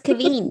 And what's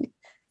Kaveen?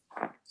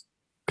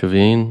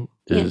 Kaveen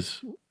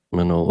is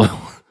Manolo.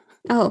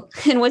 Oh,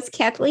 and what's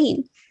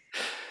Kathleen?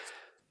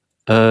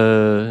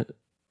 What's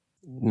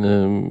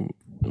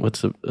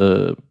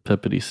a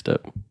Peppity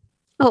Step?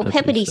 Oh, Peppity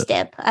Peppity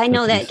Step. Step. I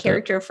know Peppity that Step.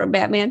 character from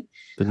Batman.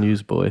 The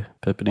newsboy,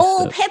 Peppity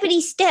Oh, Step.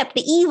 Peppity Step,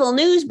 the evil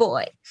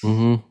newsboy.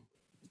 Mm-hmm.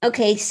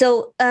 Okay,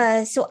 so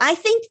I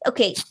think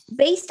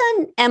based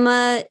on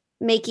Emma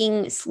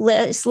making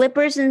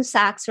slippers and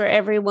socks for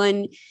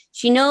everyone,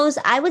 she knows.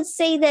 I would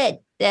say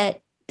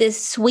that the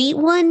sweet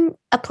one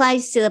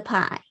applies to the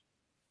pie.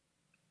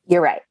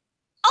 You're right.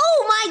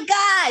 Oh my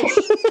gosh!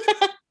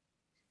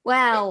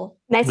 Wow.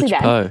 Nicely Which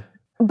done. pie?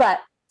 But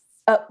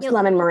Yep.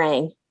 lemon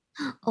meringue.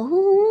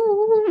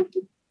 Oh.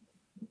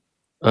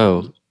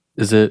 Oh,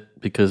 is it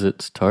because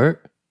it's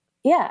tart?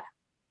 Yeah.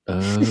 I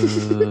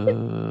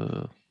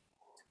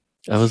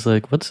was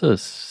like, what's a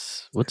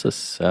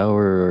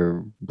sour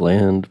or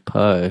bland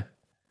pie?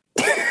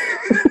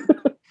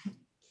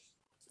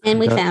 And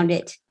we That- found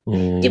it.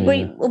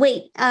 Yeah.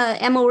 Wait,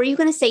 Emma, were you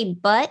going to say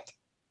butt?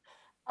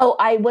 Oh,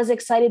 I was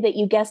excited that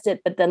you guessed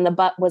it, but then the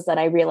but was that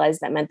I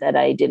realized that meant that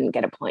I didn't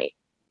get a point.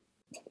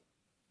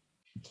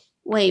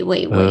 Wait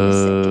a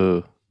second.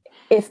 Oh,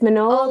 If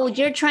Manolo... Oh,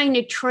 you're trying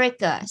to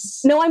trick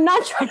us. No, I'm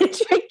not trying to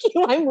trick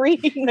you. I'm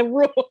reading the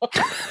rule.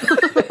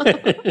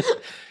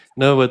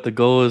 no, but the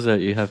goal is that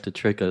you have to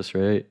trick us,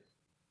 right?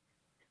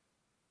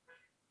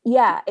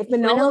 Yeah, if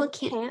Manolo Manolo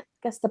can't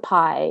guess the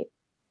pie,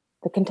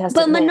 the contestant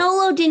But wins.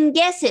 Manolo didn't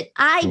guess it.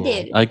 I Yeah.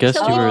 did. I guessed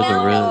So you we were the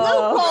found a Riddler.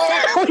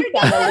 loophole. We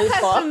found a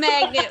loophole. Custom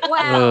magnet.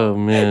 Wow. Oh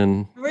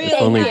man! Really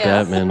if only nice.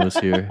 Batman was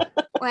here.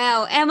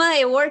 Wow. Emma,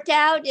 it worked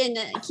out and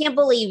I can't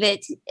believe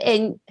it.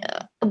 And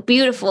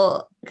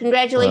beautiful.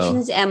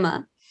 Congratulations,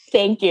 Emma.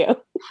 Thank you.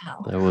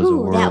 That was a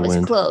that was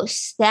whirlwind.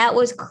 close. That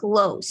was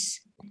close.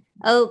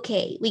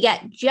 Okay. We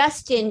got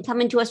Justin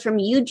coming to us from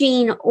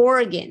Eugene,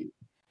 Oregon.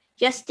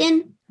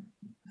 Justin,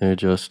 Hey,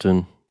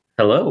 Justin.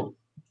 Hello.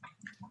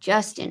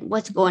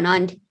 what's going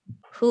on?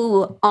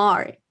 Who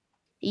are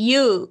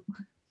you?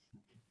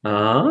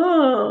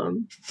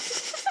 Um,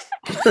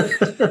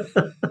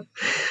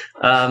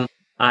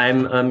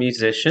 I'm a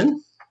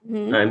musician.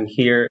 Mhm. I'm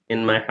here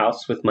in my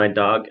house with my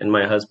dog and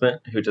my husband,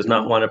 who does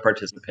not want to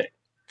participate.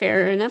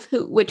 Fair enough.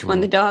 Which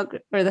one, the dog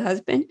or the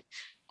husband?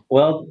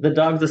 Well, the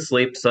dog's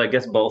asleep, so I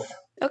guess both.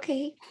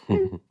 Okay.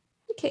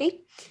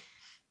 Okay.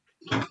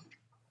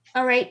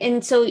 All right.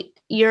 And so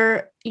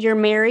you're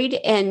married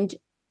and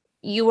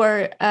you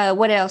are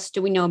what else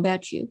do we know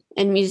about you?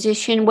 And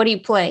musician, what do you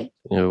play?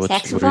 Yeah, what are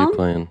Saxophone? you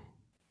playing?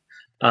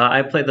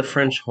 I play the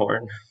French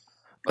horn.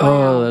 Oh,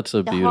 Wow, that's a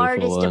the beautiful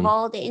hardest one. of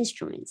all the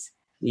instruments.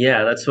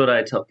 Yeah, that's what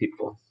I tell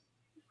people.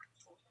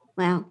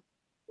 Wow.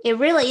 It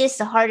really is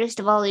the hardest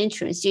of all the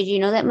instruments. Did you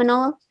know that,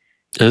 Manolo?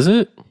 Is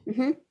it?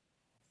 Mm-hmm.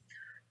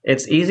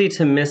 It's easy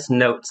to miss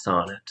notes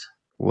on it.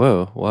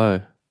 Whoa,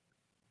 why?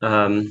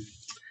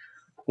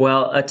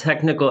 Well, a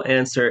technical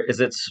answer is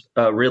it's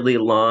a really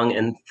long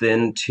and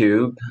thin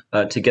tube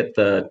to get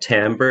the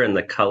timbre and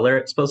the color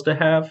it's supposed to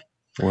have.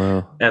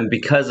 Wow. And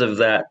because of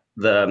that,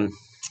 there's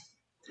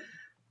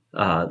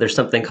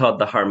something called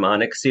the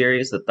harmonic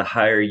series, that the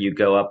higher you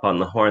go up on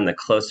the horn, the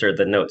closer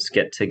the notes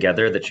get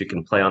together that you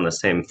can play on the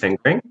same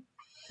fingering.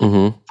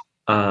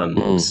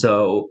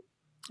 So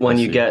when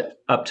you get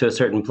up to a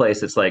certain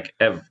place, it's like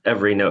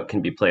every note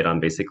can be played on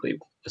basically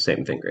the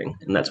same fingering.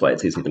 And that's why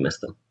it's easy to miss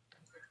them.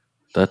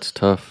 That's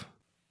tough.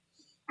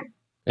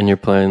 And you're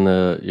in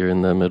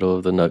the middle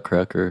of the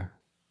Nutcracker.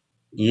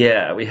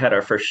 Yeah, we had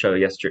our first show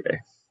yesterday.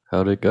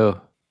 How'd it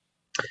go?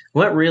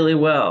 Went really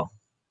well.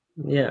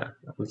 Yeah,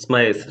 it's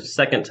my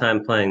second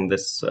time playing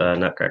this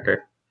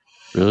Nutcracker.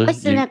 Really?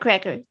 What's the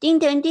Nutcracker? Ding,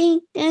 ding, ding,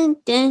 ding,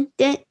 ding,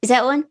 ding. Is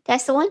that one?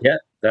 That's the one? Yeah,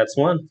 that's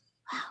one.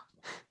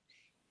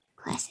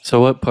 Classic.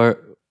 So what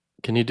part,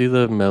 can you do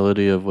the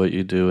melody of what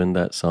you do in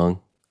that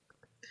song?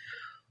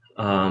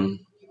 Da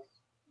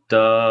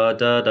da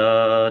da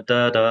da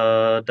da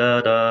da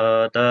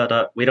da da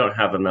da. We don't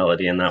have a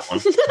melody in that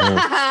one.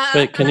 Oh.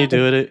 Wait, can you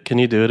do it? Can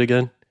you do it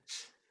again?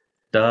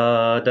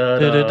 Da da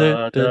da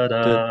da da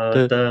da da.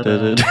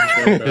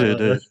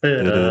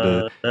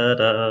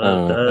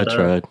 I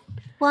tried.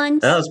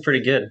 Once. That was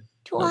pretty good.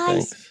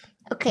 Twice.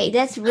 Okay,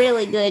 that's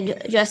really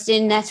good,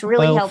 Justin. That's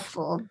really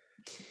helpful.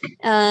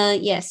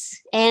 Yes,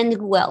 and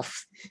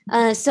Guelph.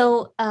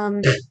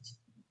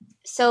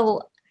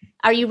 So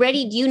are you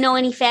ready? Do you know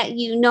any fact?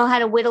 You know how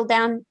to whittle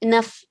down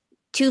enough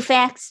 2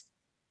 facts?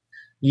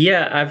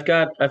 Yeah, I've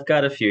got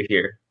a few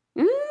here.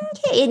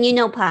 Okay, and you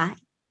know pie.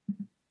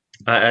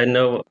 I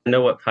know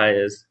what pie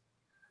is.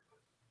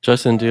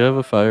 Justin, do you have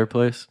a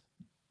fireplace?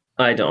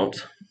 I don't.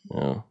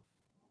 No.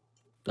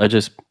 I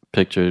just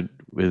pictured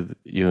with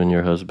you and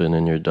your husband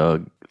and your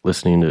dog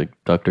listening to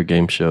Dr.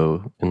 Game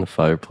Show in the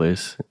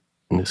fireplace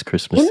in this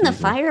Christmas season. The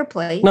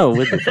fireplace? No,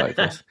 with the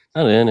fireplace.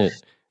 Not in it.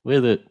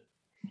 With it.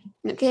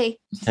 Okay.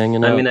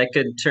 Hanging out. I mean, I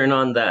could turn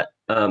on that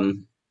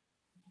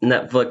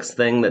Netflix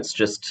thing that's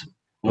just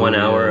 1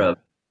 hour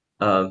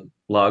of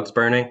logs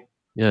burning.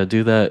 Yeah,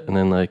 do that and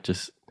then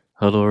just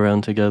huddle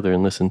around together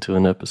and listen to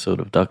an episode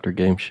of Dr.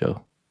 Game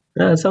Show.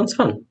 Yeah, that sounds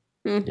fun.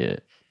 Yeah.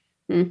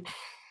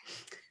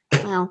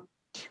 Wow.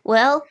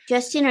 Well,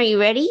 Justin, are you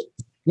ready?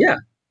 Yeah.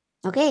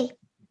 Okay,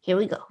 here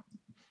we go.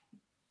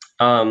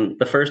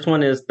 The first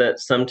one is that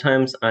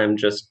sometimes I'm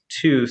just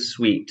too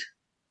sweet.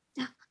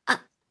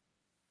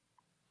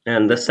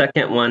 And the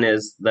second one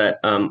is that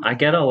I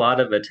get a lot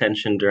of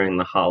attention during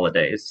the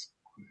holidays.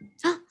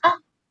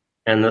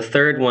 And the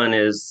third one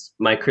is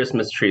my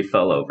Christmas tree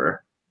fell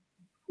over.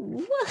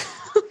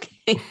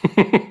 Okay.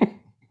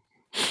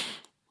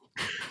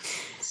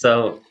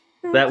 So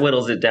that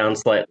whittles it down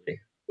slightly.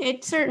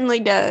 It certainly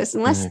does,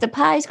 unless the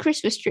pie's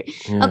Christmas tree.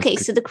 Yeah. Okay,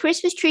 so the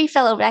Christmas tree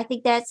fell over. I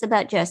think that's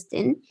about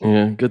Justin.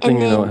 Yeah, good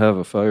thing you don't have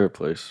a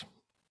fireplace.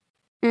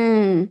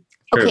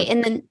 Okay,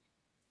 and then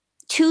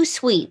too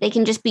sweet. They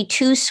can just be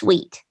too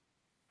sweet.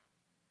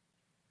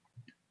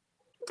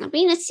 I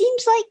mean, it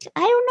seems like,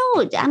 I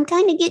don't know, I'm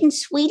kind of getting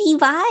sweetie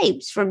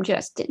vibes from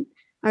Justin.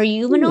 Are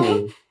you,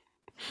 Manolo?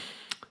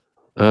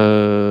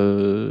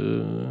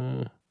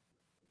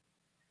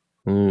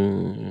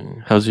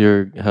 How's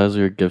your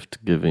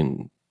gift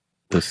giving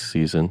this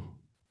season?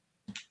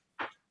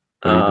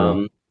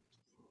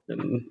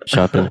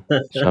 Shopping.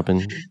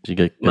 Did you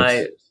get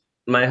gifts?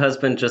 My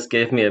husband just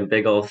gave me a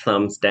big old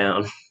thumbs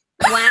down.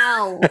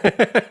 Wow.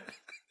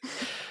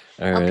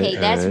 Okay,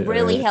 that's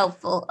really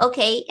helpful.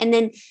 Okay, and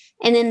then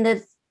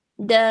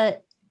the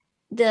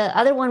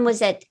other one was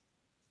that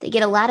they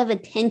get a lot of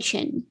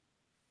attention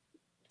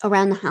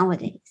around the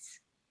holidays.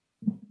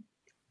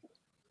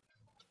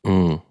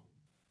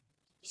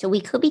 So we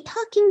could be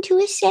talking to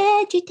a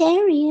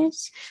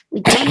Sagittarius.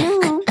 We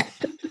don't know.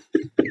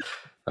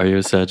 Are you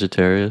a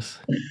Sagittarius?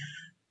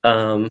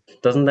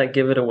 Doesn't that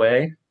give it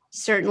away?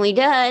 Certainly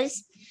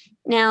does.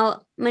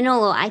 Now,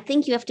 Manolo, I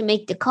think you have to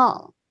make the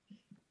call.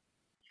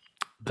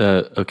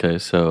 Okay,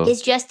 so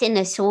is Justin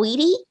a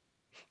sweetie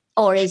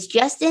or is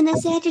Justin a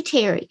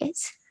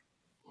Sagittarius?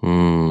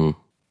 Because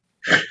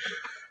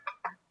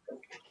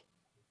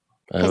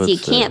you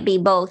can't be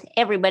both.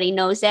 Everybody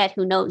knows that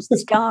who knows the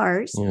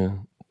stars. Yeah.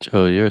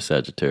 Joe, you're a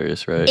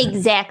Sagittarius, right?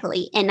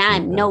 Exactly. And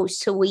I'm no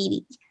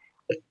sweetie.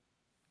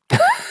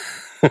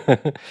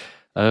 I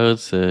would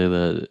say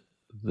that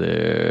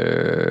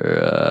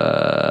they're...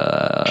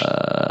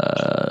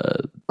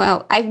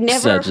 Well, I've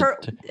never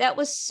heard... That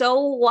was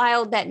so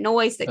wild, that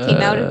noise that came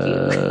out of you.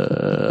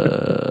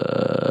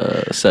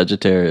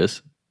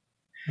 Sagittarius.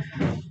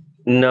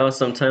 No,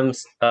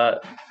 sometimes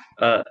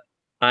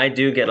I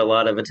do get a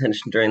lot of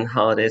attention during the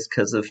holidays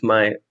because of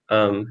my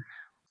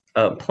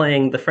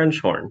playing the French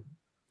horn.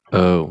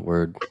 Oh,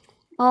 word.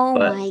 Oh,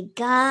 my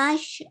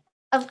gosh.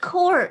 Of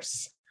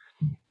course.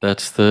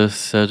 That's the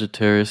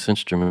Sagittarius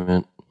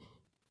instrument.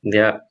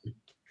 Yeah.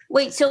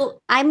 Wait,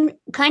 so I'm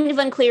kind of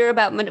unclear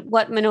about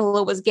what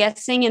Manolo was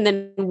guessing and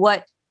then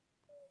what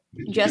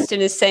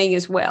Justin is saying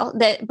as well.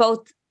 That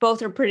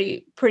both are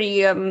pretty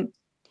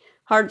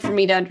hard for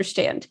me to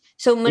understand.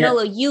 So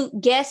Manolo, you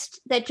guessed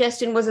that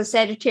Justin was a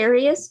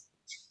Sagittarius?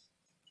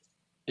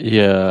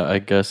 Yeah, I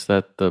guess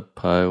that the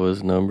pie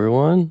was number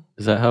 1.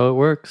 Is that how it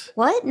works?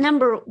 What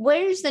number?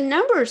 Where's the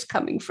numbers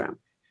coming from?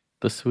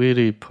 The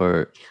sweetie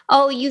part.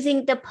 Oh, you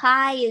think the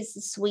pie is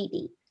the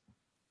sweetie?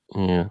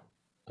 Yeah.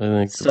 I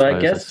think So I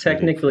guess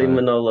technically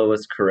Manolo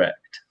was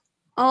correct.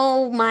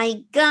 Oh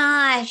my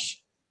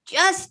gosh.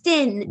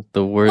 Justin.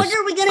 The worst what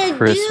are we gonna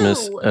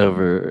Christmas do?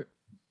 ever.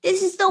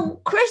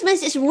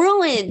 Christmas is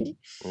ruined.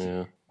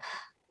 Yeah.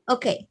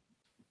 Okay.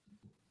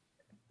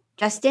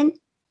 Justin?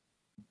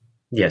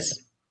 Yes.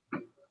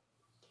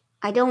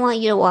 I don't want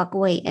you to walk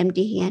away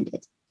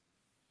empty-handed.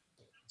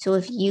 So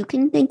if you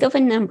can think of a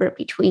number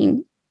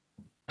between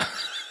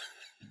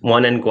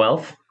 1 in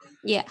Guelph?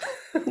 Yeah.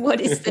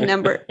 What is the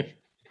number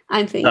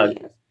I'm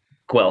thinking of?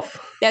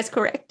 Guelph. That's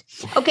correct.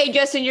 Okay,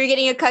 Justin, you're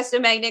getting a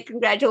custom magnet.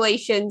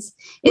 Congratulations.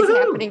 It's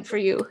happening for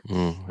you.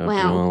 Happy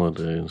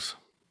holidays.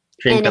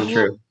 Dream come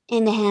true.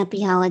 And the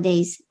happy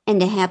holidays.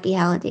 And the happy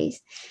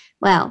holidays.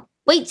 Wow.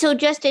 Wait, so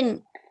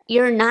Justin,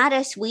 you're not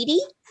a sweetie?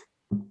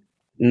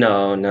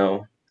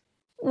 No.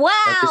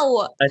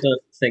 Wow. I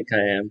don't think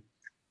I am.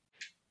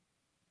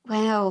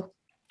 Wow.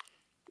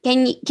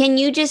 Can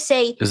you just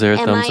say, is there a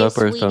thumbs up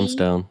or a thumbs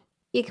down?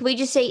 Can we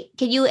just say,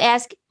 can you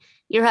ask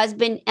your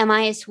husband, am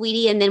I a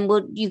sweetie? And then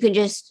you can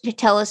just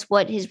tell us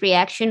what his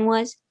reaction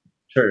was?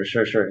 Sure.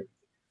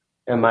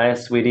 Am I a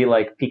sweetie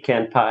like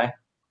pecan pie?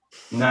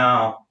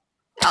 No.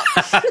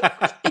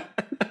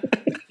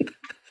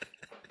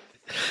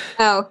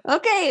 Oh,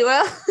 okay.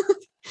 Well,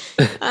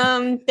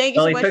 thank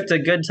you so he much. picked a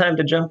good time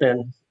to jump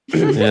in.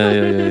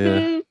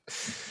 Yeah.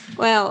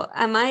 Well,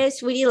 am I a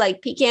sweetie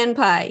like pecan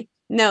pie?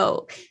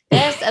 No,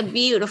 that's a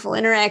beautiful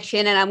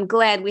interaction, and I'm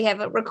glad we have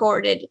it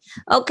recorded.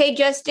 Okay,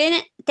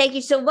 Justin, thank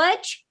you so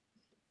much.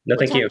 No,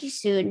 thank you. Talk to you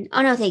soon.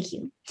 Oh no, thank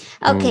you.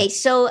 Okay,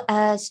 so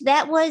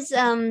that was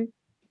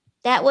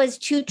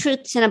 2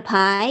 truths and a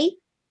pie,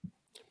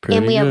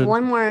 and we have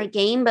one more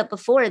game. But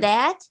before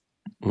that,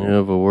 we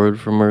have a word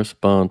from our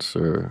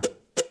sponsor.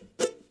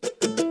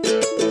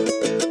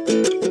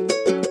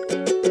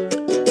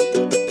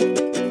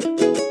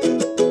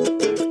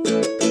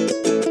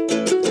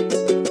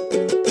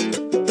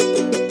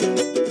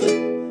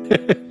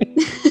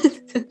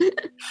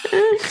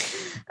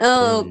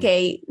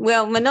 Okay.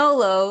 Well,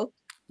 Manolo.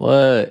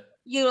 What?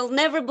 You'll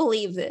never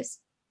believe this.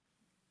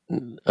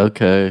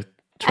 Okay.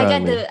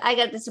 I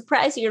got the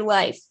surprise of your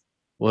life.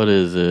 What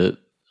is it?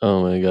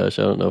 Oh my gosh,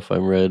 I don't know if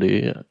I'm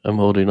ready. I'm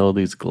holding all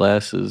these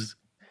glasses.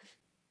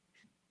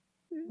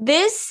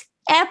 This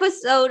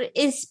episode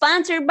is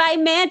sponsored by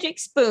Magic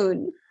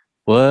Spoon.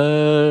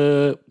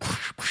 What?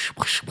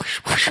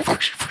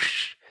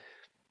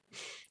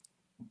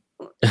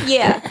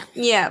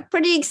 Yeah,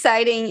 pretty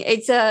exciting.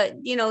 It's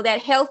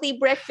that healthy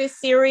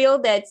breakfast cereal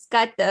that's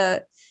got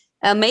the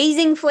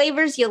amazing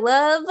flavors you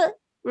love.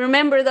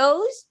 Remember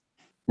those?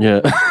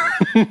 Yeah.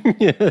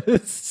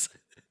 Yes.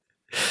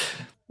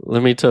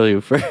 Let me tell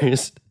you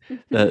first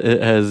that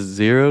it has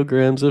 0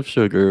 grams of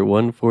sugar,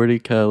 140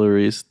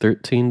 calories,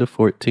 13 to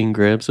 14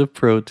 grams of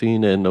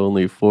protein, and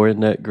only 4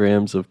 net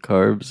grams of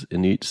carbs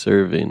in each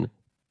serving.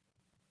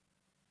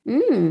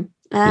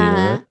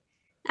 Yeah.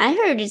 I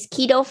heard it's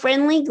keto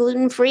friendly,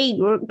 gluten free,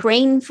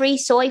 grain free,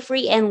 soy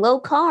free, and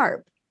low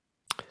carb.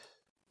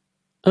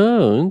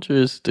 Oh,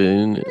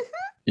 interesting.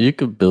 You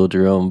could build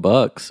your own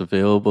box.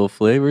 Available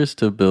flavors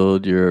to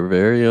build your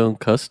very own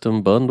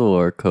custom bundle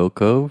are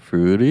cocoa,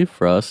 fruity,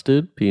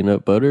 frosted,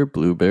 peanut butter,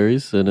 blueberry,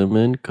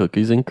 cinnamon,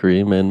 cookies and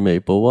cream, and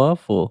maple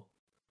waffle.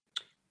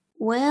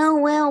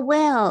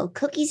 Well.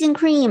 Cookies and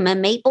cream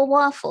and maple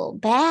waffle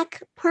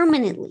back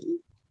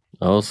permanently.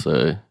 I'll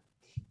say.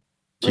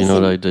 Do you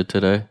know what I did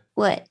today?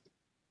 What?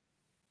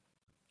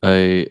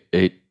 I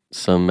ate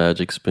some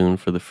Magic Spoon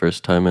for the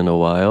first time in a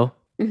while.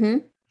 Mm-hmm.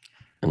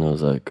 And I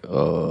was like,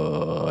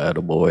 oh,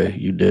 attaboy,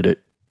 you did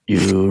it.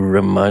 You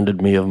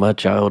reminded me of my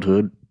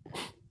childhood.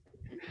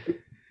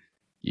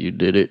 You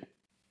did it.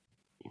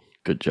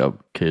 Good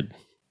job, kid.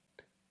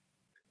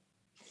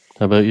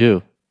 How about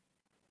you?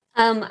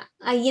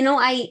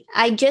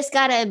 I just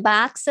got a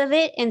box of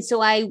it, and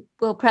so I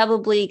will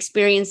probably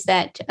experience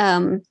that.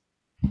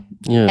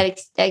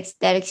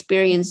 That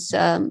experience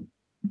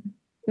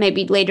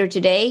maybe later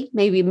today,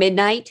 maybe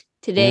midnight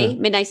today,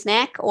 midnight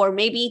snack, or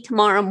maybe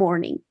tomorrow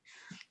morning.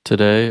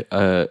 Today,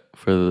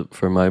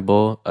 for my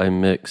bowl, I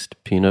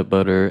mixed peanut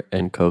butter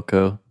and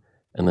cocoa,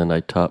 and then I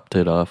topped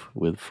it off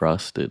with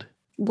frosted.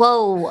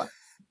 Whoa!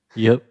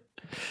 Yep,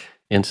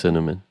 and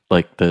cinnamon,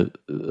 like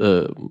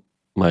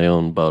my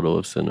own bottle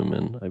of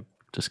cinnamon. I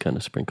just kind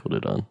of sprinkled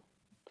it on.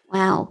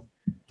 Wow,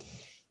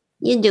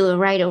 you do it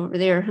right over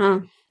there, huh?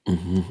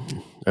 Mm-hmm.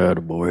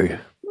 Attaboy.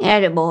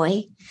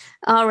 Attaboy.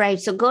 All right,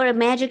 so go to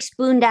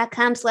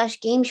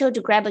magicspoon.com/gameshow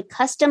to grab a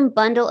custom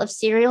bundle of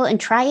cereal and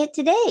try it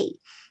today.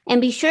 And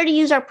be sure to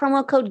use our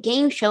promo code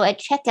GAMESHOW at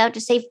checkout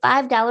to save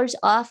 $5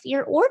 off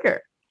your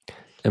order.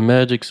 And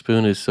Magic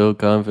Spoon is so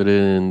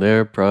confident in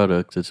their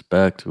product, it's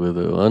backed with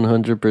a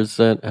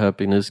 100%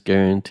 happiness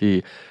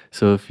guarantee.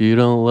 So if you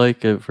don't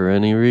like it for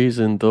any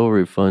reason, they'll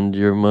refund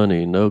your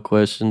money. No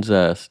questions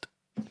asked.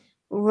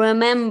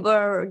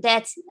 Remember,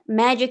 that's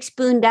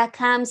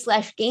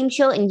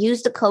magicspoon.com/gameshow and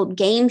use the code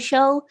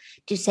GAMESHOW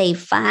to save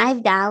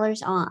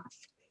 $5 off.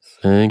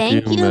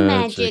 Thank you,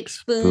 Magic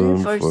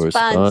Spoon, for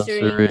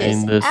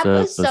sponsoring this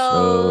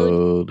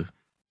episode.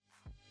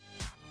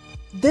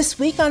 This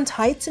week on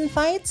Tights and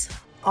Fights,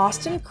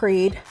 Austin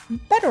Creed,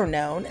 better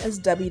known as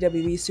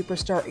WWE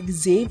superstar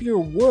Xavier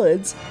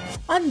Woods,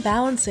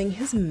 unbalancing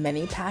his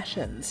many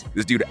passions.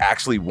 This dude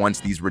actually wants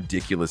these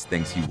ridiculous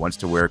things. He wants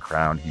to wear a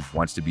crown. He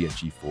wants to be at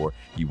G4.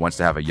 He wants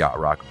to have a yacht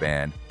rock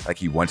band. Like,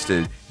 he wants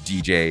to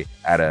DJ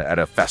at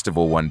a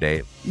festival one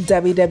day.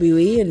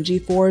 WWE and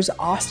G4's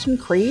Austin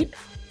Creed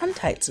on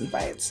Tights and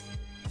Fights.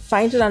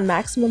 Find it on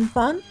Maximum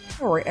Fun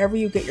or wherever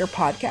you get your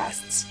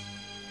podcasts.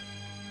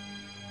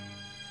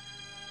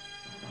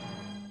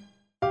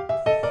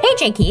 Hey,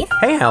 Jay Keith.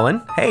 Hey,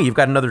 Helen. Hey, you've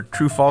got another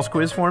true-false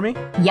quiz for me?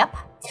 Yep.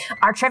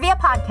 Our trivia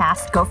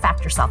podcast, Go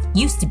Fact Yourself,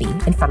 used to be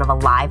in front of a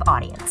live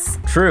audience.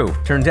 True.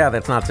 Turns out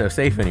that's not so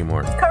safe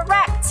anymore.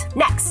 Correct.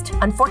 Next.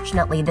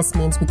 Unfortunately, this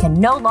means we can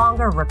no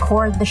longer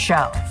record the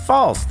show.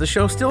 False. The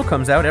show still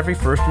comes out every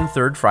first and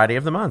third Friday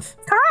of the month.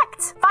 Correct.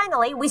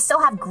 Finally, we still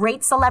have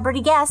great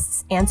celebrity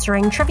guests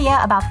answering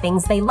trivia about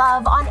things they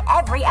love on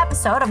every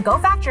episode of Go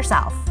Fact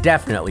Yourself.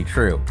 Definitely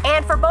true.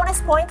 And for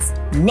bonus points,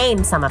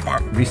 name some of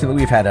them. Recently,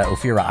 we've had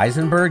Ophira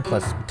Eisenberg,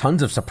 plus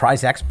tons of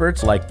surprise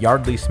experts like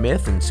Yardley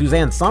Smith and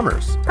Suzanne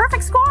Summers.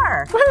 Perfect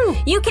score. Woo!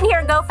 You can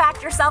hear Go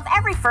Fact Yourself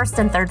every first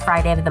and third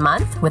Friday of the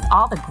month with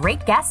all the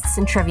great guests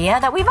and trivia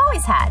that we've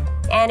always had.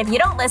 And if you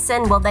don't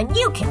listen, well, then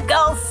you can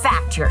go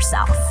fact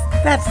yourself.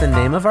 That's the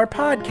name of our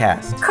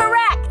podcast.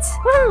 Correct.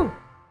 Woo!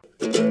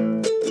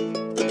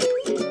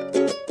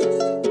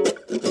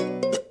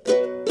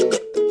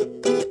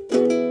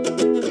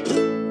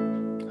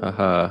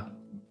 Haha.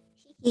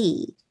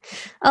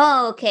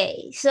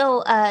 Okay,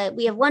 so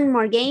we have one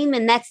more game,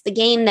 and that's the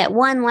game that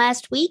won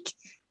last week.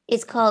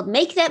 It's called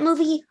Make That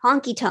Movie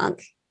Honky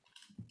Tonk.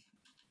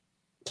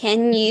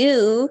 Can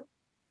you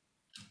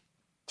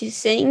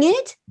sing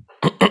it?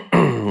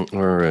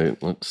 All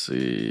right, let's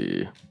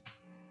see.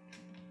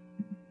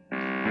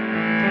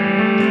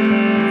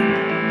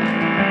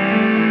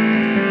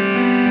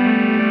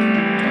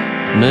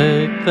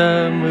 Make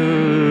that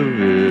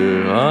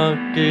movie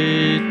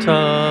honky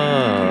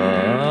tonk.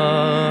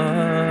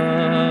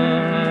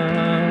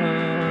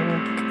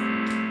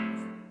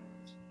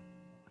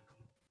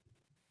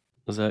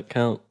 Does that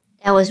count?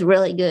 That was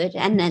really good,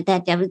 and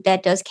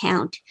that does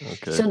count.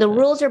 Okay. So the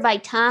rules are by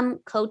Tom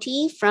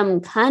Coty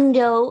from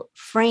Condo,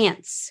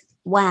 France.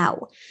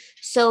 Wow.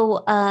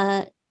 So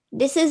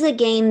this is a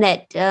game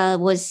that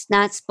was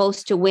not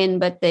supposed to win,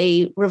 but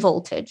they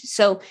revolted.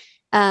 So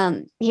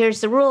here's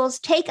the rules.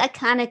 Take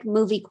iconic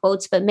movie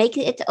quotes, but make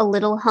it a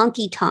little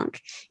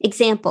honky-tonk.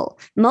 Example,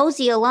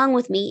 mosey along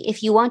with me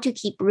if you want to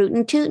keep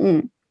rootin'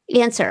 tootin'.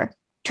 Answer,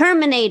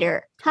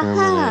 Terminator.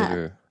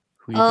 Terminator.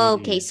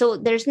 Okay, so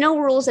there's no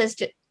rules as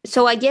to...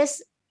 So I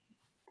guess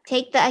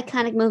take the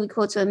iconic movie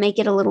quotes but make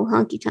it a little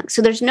honky-tonk.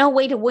 So there's no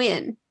way to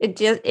win.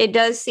 It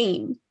does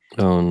seem.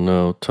 Oh,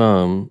 no.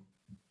 Tom,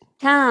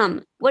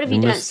 what have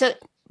you done? So,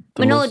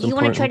 Manola, do you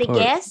want to try to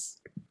guess?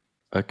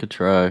 I could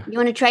try. You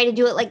want to try to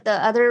do it like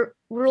the other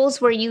rules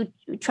where you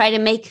try to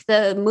make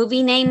the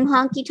movie name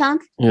honky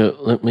tonk? Yeah,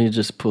 let me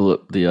just pull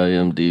up the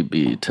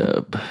IMDb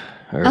tab.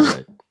 All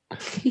right.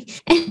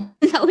 And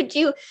how would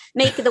you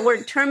make the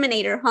word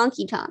Terminator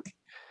honky tonk?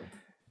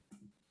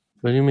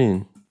 What do you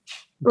mean?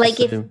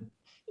 Like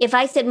if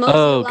I said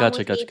most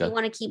gotcha. if you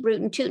want to keep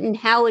rootin' tootin',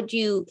 how would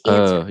you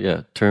answer? Oh,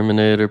 yeah.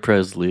 Terminator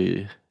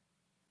Presley.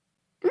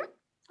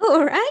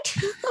 All right.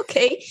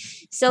 Okay.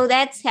 So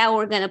that's how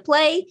we're going to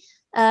play.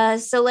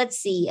 So let's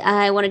see.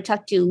 I want to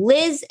talk to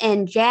Liz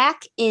and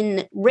Jack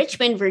in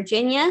Richmond,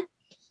 Virginia.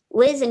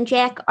 Liz and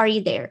Jack, are you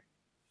there?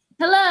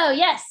 Hello.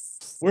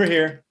 Yes. We're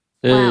here.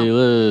 Hey, Wow.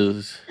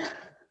 Liz.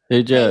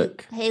 Hey,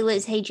 Jack. Hey,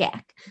 Liz. Hey,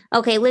 Jack.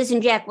 Okay, Liz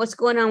and Jack, what's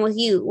going on with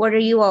you? What are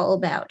you all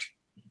about?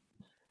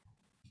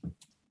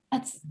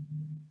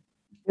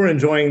 We're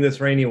enjoying this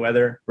rainy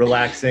weather,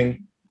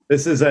 relaxing.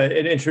 This is an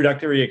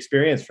introductory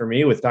experience for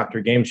me with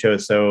Dr. Game Show,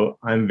 so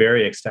I'm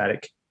very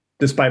ecstatic,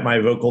 despite my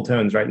vocal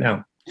tones right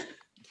now.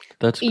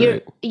 That's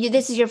great.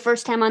 This is your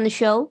first time on the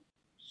show?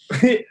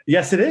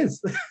 Yes, it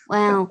is.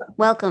 Wow.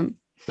 Welcome.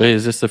 Wait,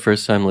 is this the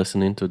first time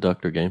listening to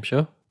Dr. Game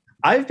Show?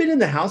 I've been in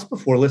the house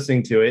before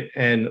listening to it,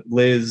 and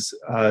Liz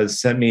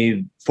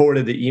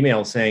forwarded the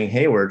email saying,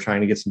 hey, we're trying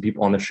to get some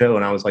people on the show.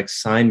 And I was like,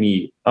 sign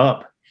me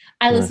up.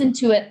 I listen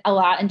to it a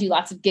lot and do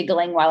lots of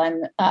giggling while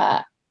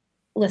I'm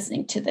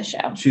listening to the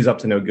show. She's up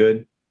to no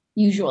good.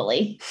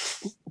 Usually.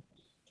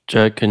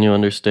 Jack, can you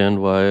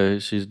understand why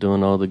she's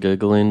doing all the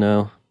giggling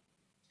now?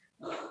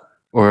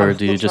 Or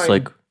do you just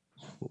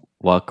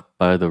walk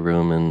by the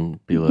room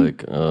and be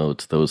like, oh,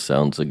 it's those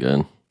sounds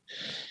again?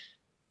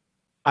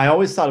 I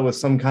always thought it was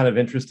some kind of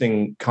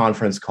interesting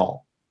conference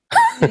call.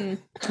 And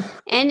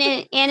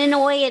in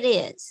a way, it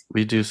is.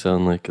 We do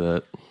sound like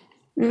that.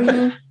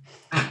 Mm-hmm.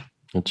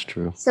 That's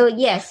true. So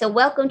so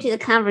welcome to the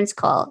conference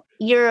call.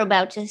 You're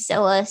about to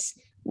sell us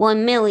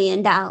 $1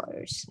 million.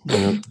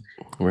 Yep.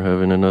 We're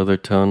having another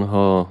town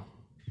hall.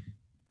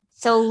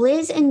 So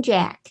Liz and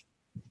Jack,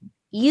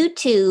 you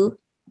two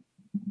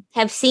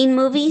have seen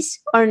movies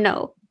or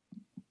no?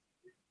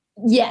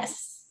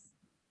 Yes.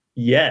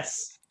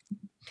 Yes.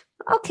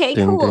 Okay,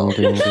 Ding, cool.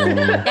 ding, ding, ding.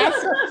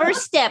 That's the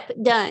first step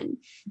done.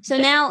 So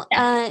now,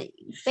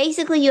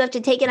 basically, you have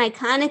to take an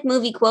iconic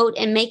movie quote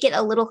and make it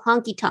a little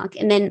honky tonk,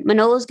 and then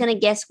Manolo's going to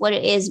guess what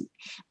it is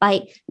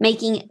by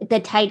making the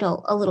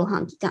title a little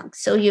honky tonk.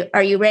 So,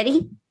 are you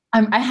ready?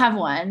 I have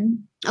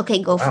one.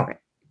 Okay, go for it.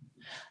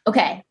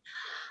 Okay.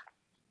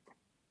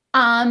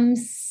 I'm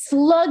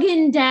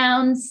slugging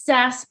down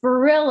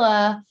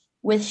sarsaparilla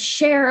with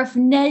Sheriff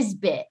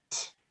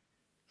Nesbitt.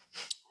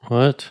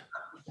 What?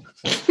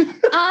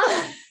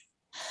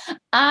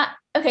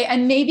 Okay,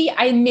 and maybe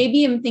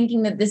I'm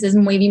thinking that this is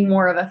maybe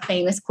more of a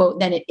famous quote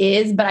than it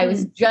is, but I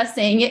was just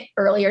saying it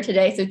earlier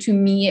today, so to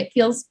me it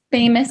feels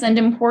famous and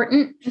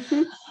important.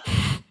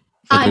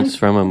 It's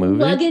from a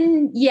movie?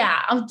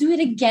 I'll do it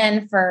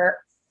again for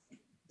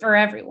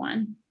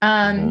everyone.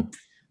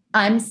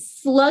 I'm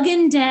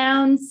slugging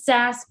down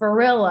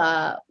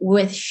sarsaparilla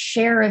with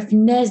Sheriff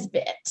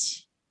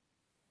Nesbitt.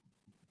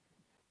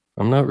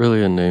 I'm not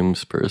really a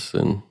names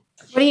person.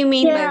 What do you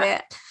mean by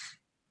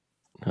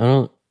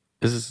that?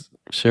 Is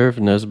Sheriff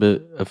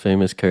Nesbitt a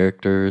famous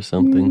character or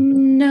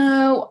something?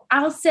 No,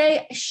 I'll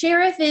say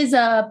Sheriff is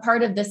a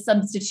part of the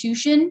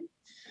substitution.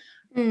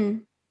 Okay.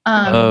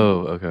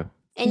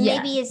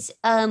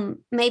 And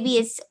maybe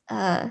it's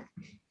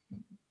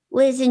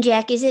Liz and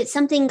Jack. Is it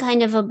something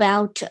kind of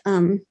about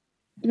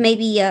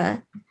maybe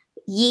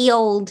ye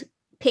old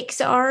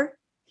Pixar?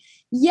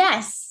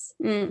 Yes.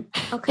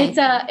 Okay.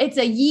 It's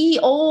a ye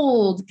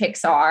old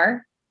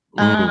Pixar.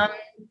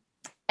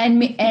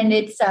 And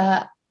it's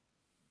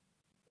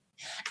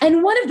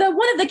and one of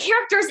the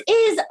characters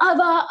is of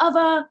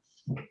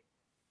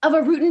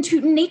a rootin'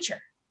 tootin'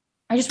 nature.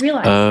 I just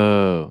realized.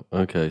 Oh,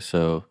 okay.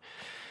 So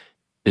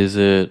is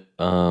it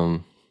a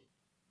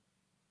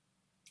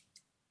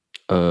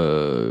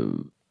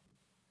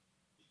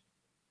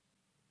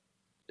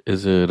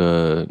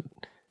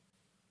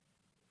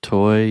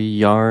toy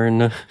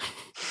yarn?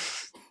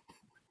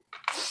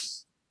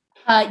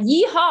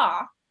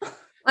 Yeehaw.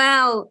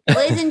 Wow,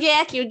 Liz and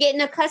Jack, you're getting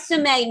a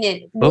custom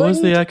magnet. What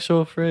was the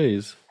actual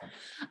phrase?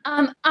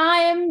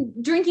 I'm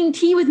drinking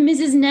tea with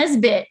Mrs.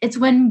 Nesbitt. It's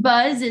when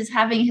Buzz is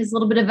having his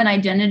little bit of an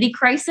identity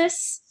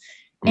crisis,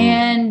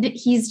 and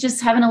he's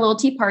just having a little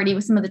tea party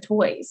with some of the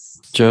toys.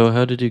 Joe,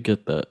 how did you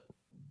get that?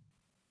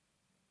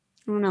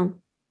 I don't know.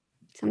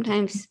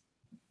 Sometimes.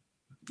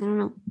 I don't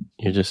know.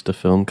 You're just a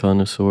film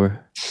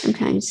connoisseur?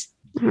 Sometimes.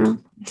 I don't know.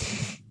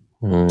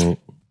 All right.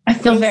 I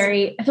feel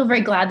very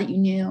glad that you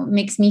knew. It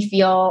makes me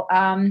feel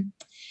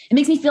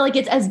like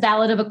it's as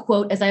valid of a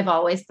quote as I've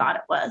always thought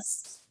it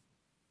was.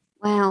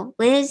 Wow.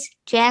 Liz,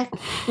 Jack,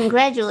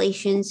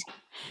 congratulations.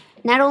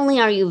 Not only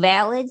are you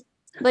valid,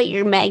 but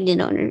you're magnet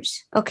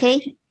owners.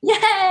 Okay?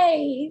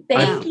 Yay!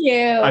 Thank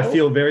you. I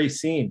feel very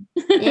seen.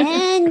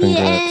 And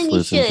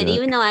you should,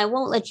 even though I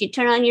won't let you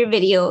turn on your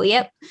video.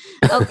 Yep.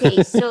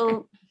 Okay,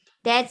 so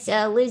that's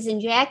Liz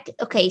and Jack.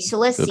 Okay, so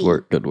let's see.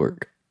 Good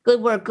work.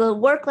 Good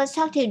work. Let's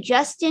talk to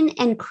Justin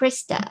and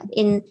Krista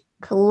in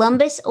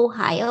Columbus,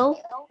 Ohio.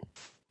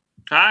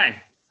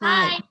 Hi.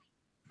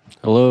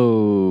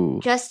 Hello.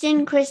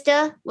 Justin,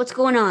 Krista, what's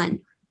going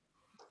on?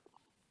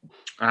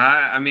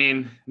 I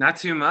mean, not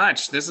too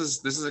much. This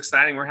is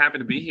exciting. We're happy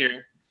to be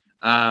here.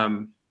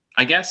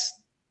 I guess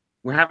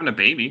we're having a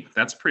baby.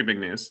 That's pretty big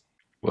news.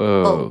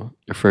 Whoa.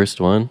 Your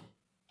first one?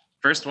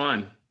 First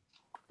one.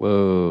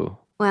 Whoa.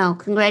 Wow,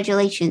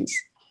 congratulations.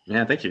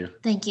 Yeah, thank you.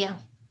 Thank you.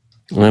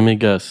 Let me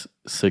guess,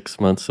 6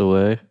 months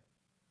away?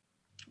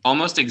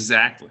 Almost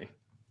exactly.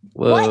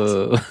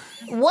 Whoa.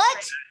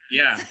 What?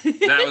 Yeah,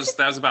 that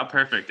was about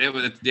perfect. It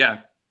was,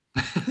 yeah.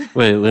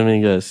 Wait, let me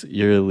guess.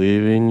 You're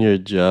leaving your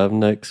job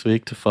next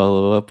week to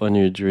follow up on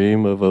your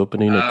dream of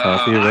opening a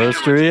coffee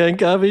roastery and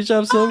coffee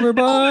shop silver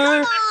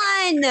bar?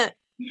 Come on!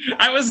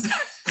 I was... He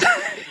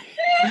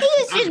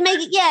was just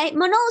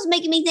Manolo's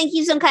making me think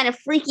he's some kind of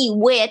freaky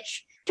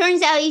witch.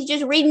 Turns out he's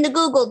just reading the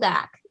Google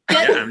Doc.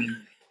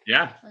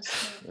 Yeah,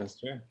 that's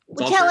true.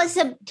 Well,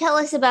 tell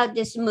us about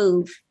this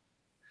move.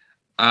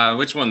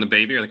 Which one, the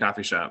baby or the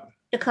coffee shop?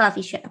 The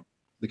coffee shop.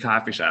 The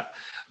coffee shop.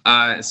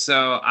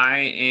 So I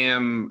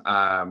am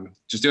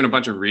just doing a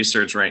bunch of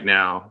research right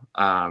now,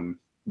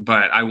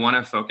 but I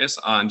want to focus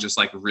on just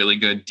like really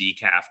good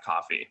decaf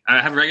coffee.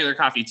 I have regular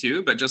coffee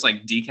too, but just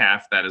like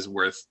decaf that is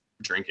worth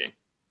drinking.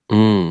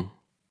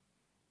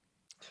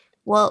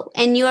 Well,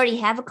 and you already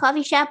have a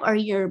coffee shop, or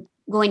you're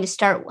going to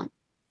start one?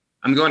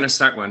 I'm going to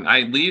start one.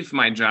 I leave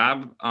my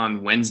job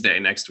on Wednesday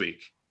next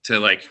week to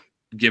like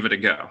give it a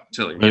go,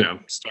 to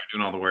start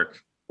doing all the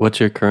work.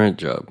 What's your current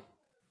job?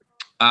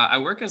 I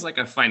work as like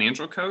a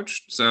financial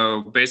coach.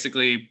 So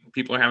basically,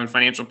 people are having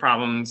financial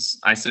problems.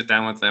 I sit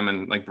down with them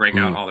and like break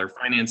out all their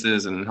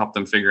finances and help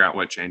them figure out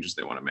what changes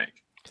they want to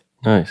make.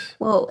 Nice.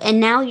 Whoa. And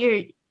now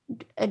you're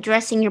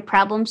addressing your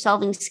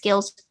problem-solving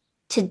skills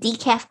to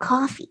decaf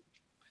coffee.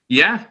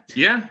 Yeah.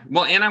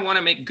 Well, and I want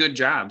to make good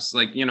jobs.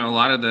 Like, a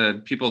lot of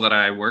the people that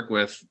I work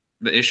with,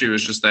 the issue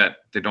is just that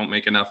they don't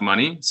make enough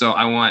money. So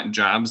I want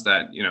jobs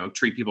that,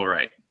 treat people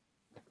right.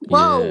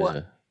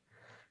 Whoa.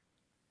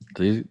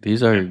 Yeah.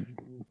 These are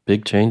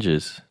big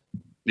changes.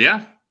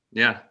 Yeah.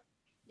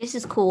 This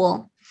is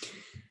cool.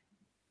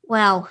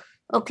 Wow.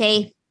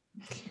 Okay.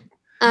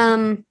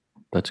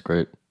 That's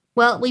great.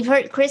 Well, we've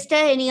heard Krista.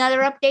 Any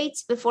other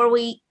updates before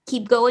we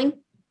keep going?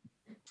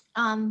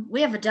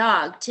 We have a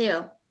dog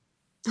too.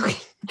 Okay.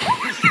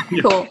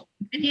 Cool.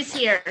 And he's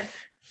here.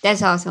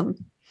 That's awesome.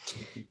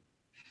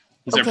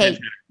 Okay.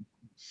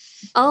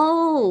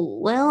 Oh,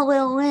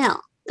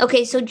 well.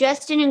 Okay, so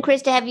Justin and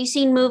Krista, have you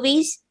seen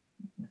movies?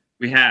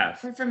 We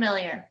have. We're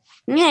familiar.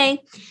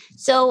 Okay.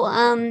 So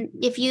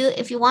if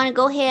you want to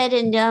go ahead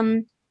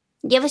and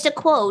give us a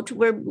quote,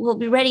 we'll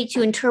be ready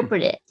to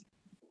interpret it.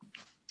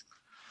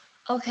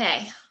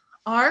 Okay.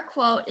 Our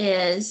quote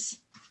is,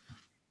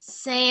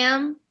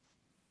 Sam,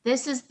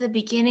 this is the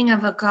beginning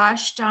of a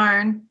gosh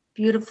darn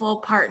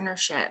beautiful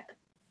partnership.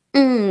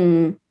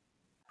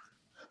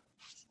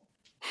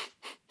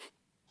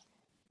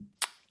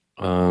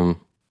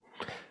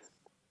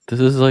 This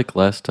is like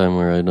last time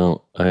where I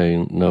know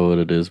what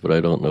it is, but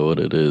I don't know what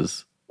it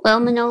is. Well,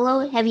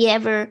 Manolo, have you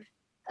ever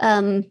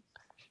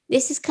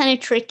this is kind of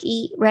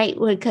tricky, right?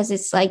 Because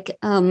it's like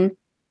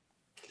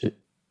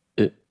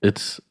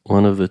it's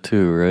one of the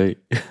two, right?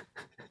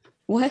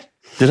 What?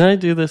 Didn't I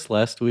do this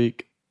last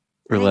week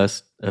or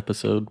last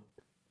episode?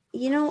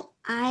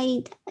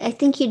 I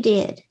think you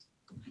did.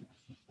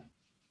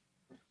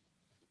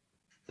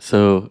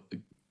 So,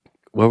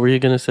 what were you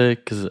going to say?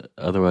 Because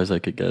otherwise I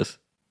could guess.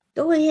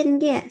 Go ahead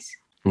and guess.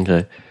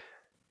 Okay.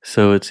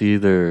 So it's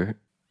either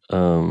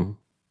Gone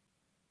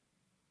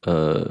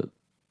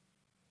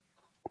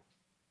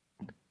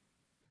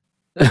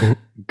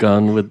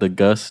with the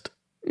Gust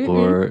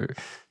or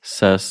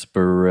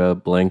Sarsaparilla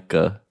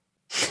Blanca.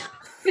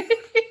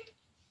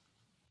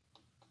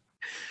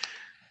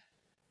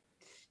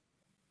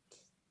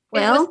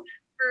 Well,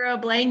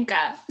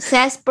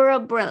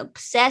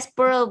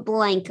 Sarsaparilla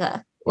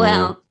Blanca.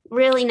 Wow,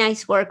 really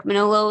nice work,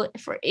 Manolo.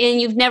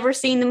 And you've never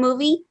seen the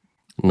movie?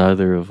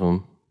 Neither of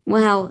them.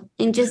 Wow,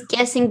 and just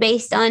guessing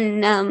based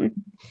on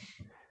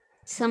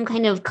some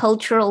kind of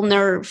cultural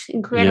nerve.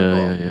 Incredible.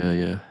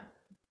 Yeah.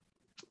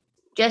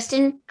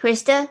 Justin,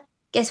 Krista,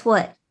 guess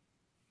what?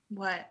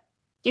 What?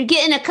 You're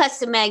getting a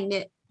custom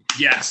magnet.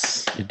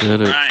 Yes. You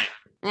did it. Right.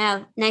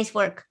 Wow, nice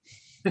work.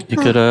 You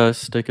could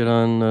stick it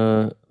on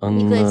the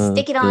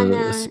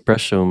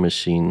espresso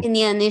machine. In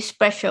the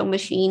espresso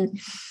machine.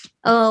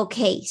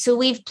 Okay, so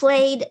we've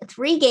played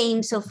 3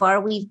 games so far.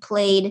 We've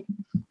played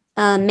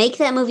Make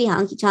That Movie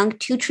Honky Tonk,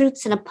 2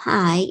 Truths and a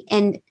Pie,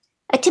 and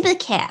a Tip of the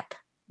Cap.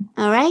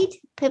 All right,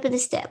 Pip of the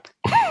Step.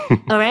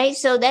 All right,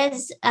 so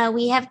that's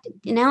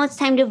now it's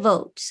time to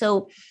vote.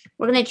 So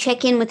we're gonna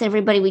check in with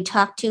everybody we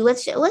talked to.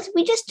 Let's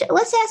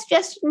ask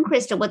Justin and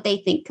Krista what they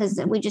think, because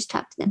we just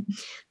talked to them.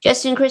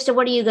 Justin and Krista,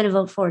 what are you gonna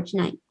vote for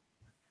tonight?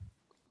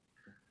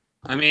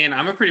 I mean,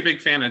 I'm a pretty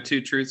big fan of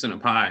 2 Truths and a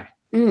Pie.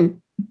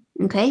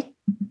 Okay.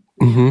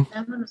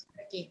 That one was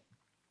tricky.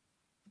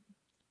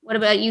 What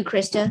about you,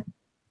 Krista?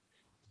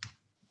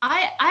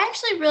 I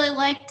actually really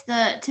liked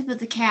the Tip of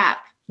the Cap.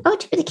 Oh,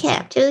 Tip of the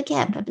Cap,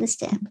 Pip of the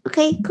Step.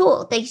 Okay,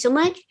 cool. Thank you so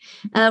much.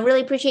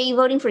 Really appreciate you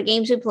voting for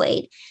games we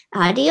played.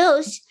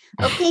 Adios.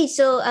 Okay,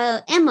 so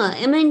Emma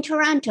in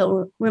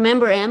Toronto.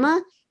 Remember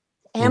Emma?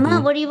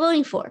 Emma, what are you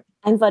voting for?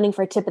 I'm voting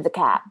for Tip of the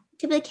Cap.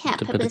 Tip of the Cap,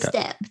 Pip of the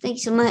Step. Thank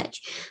you so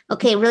much.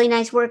 Okay, really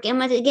nice work,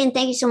 Emma. Again,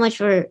 thank you so much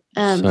for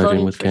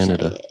voting with for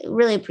Canada.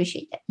 Really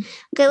appreciate that.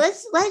 Okay,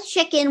 let's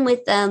check in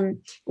with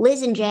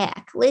Liz and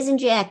Jack. Liz and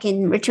Jack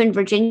in Richmond,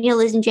 Virginia.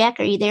 Liz and Jack,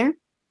 are you there?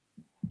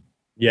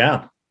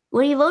 Yeah.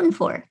 What are you voting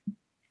for?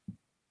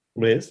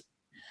 Liz?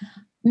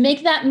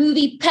 Make That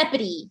Movie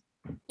peppity.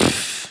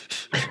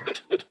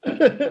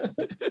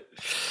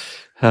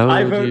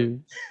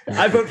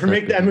 I vote for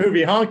Make That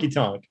Movie Honky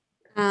Tonk.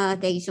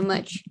 Thank you so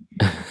much.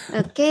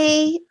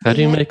 Okay. How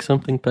do you make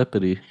something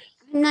peppity?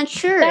 I'm not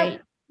sure.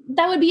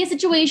 That would be a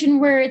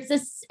situation where it's a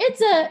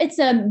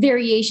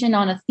variation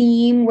on a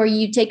theme where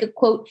you take a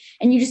quote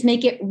and you just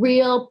make it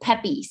real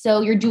peppy.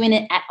 So you're doing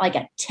it at like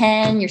a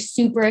 10. You're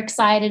super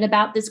excited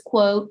about this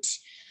quote.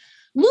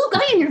 Luke,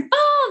 I am your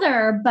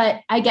father,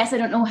 but I guess I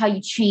don't know how you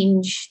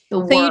change the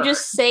word. So you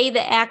just say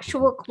the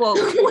actual quote.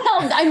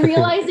 Well, I'm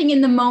realizing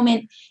in the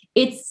moment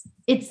it's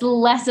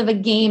less of a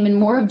game and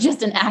more of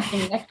just an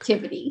acting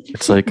activity.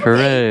 It's like,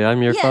 hooray,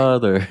 I'm your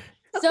father.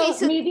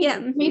 So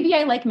maybe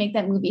I like Make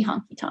That Movie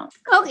Honky Tonk.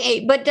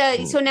 Okay, but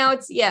so now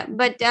it's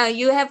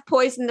you have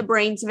poisoned the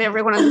brains of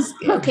everyone on this.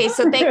 Okay,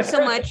 so thank you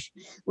so much,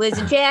 Liz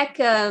and Jack.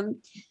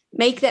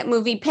 Make that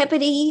movie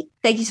Peppity.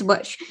 Thank you so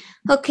much.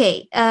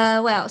 Okay.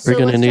 Wow. So we're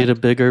going to need a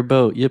bigger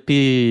boat.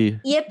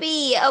 Yippee.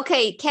 Yippee.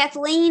 Okay.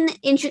 Kathleen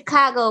in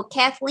Chicago.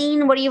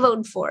 Kathleen, what are you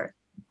voting for?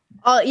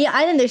 Oh, yeah.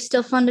 I think there's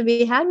still fun to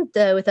be had with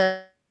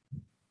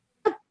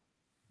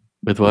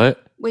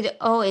what?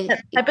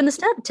 Pep in the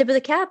step, tip of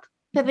the cap.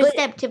 Pep in the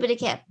step, tip of the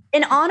cap.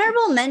 An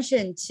honorable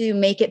mention to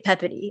make it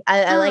peppity.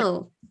 I like.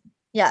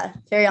 Yeah,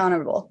 very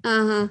honorable.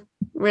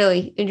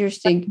 Really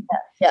interesting.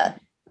 Yeah.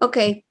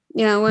 Okay.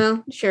 Yeah.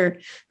 Well, sure.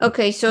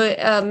 Okay. So,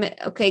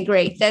 okay,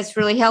 great. That's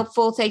really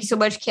helpful. Thanks so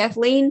much,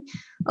 Kathleen.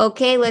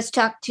 Okay, let's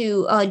talk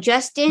to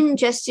Justin.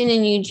 Justin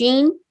and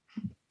Eugene.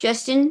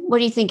 Justin,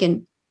 what are you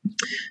thinking?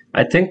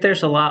 I think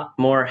there's a lot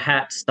more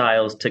hat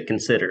styles to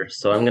consider,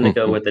 so I'm going to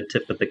go with the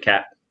tip of the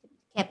cap.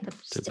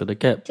 Tip of the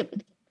cap.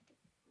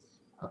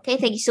 Okay,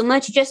 thank you so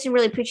much, Justin.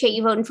 Really appreciate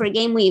you voting for a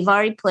game we've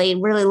already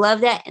played. Really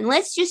love that. And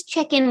let's just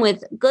check in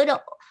with good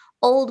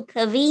old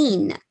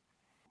Kaveen.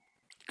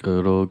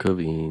 Good old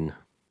Kaveen.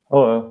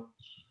 Hello.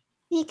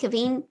 Hey,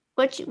 Kaveen.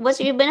 What's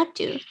you been up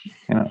to?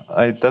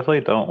 I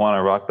definitely don't want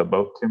to rock the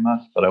boat too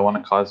much, but I want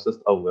to cause just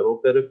a little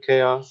bit of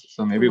chaos.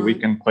 So maybe we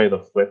can play the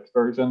flipped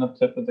version of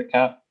Tip of the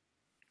Cap.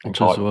 Which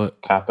is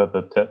what? Cap of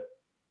the Tip.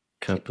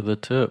 Cap of the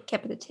Tip.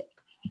 Cap of the Tip.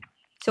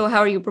 So how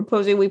are you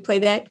proposing we play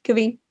that,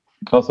 Kaveen?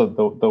 Also,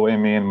 the way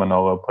me and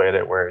Manolo played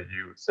it, where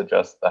you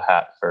suggest the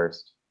hat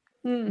first.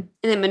 And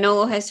then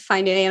Manolo has to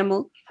find an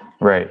animal.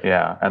 Right,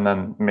 yeah. And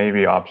then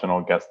maybe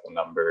optional guess the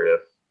number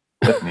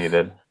if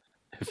needed.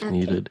 If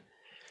needed.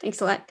 Thanks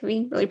a lot,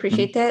 Kaveen. Really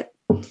appreciate that.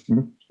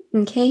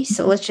 Okay,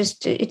 so let's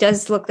just, it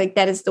does look like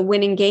that is the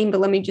winning game,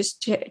 but let me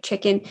just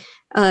check in.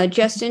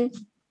 Justin,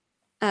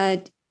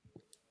 tip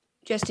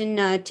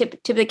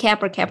of the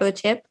cap or cap of the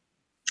tip?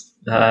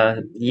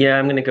 Yeah,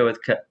 I'm going to go with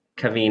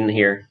Kaveen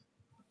here.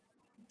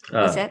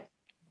 What's that?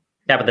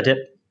 Cap of the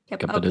tip.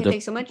 Okay,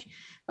 thanks so much.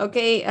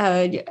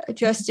 Okay,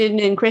 Justin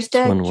and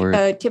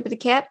Krista, tip of the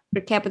cap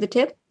or cap of the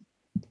tip?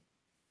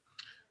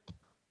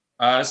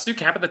 Let's do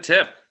cap of the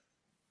tip.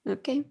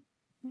 Okay.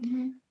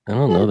 I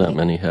don't know that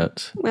many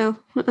hats. Well,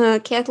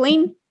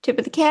 Kathleen, tip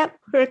of the cap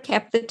or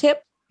cap of the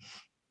tip?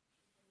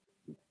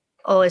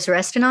 Oh, it's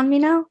resting on me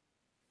now?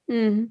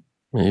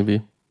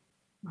 Maybe.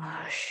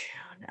 Oh, shoot.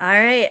 All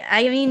right.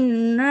 I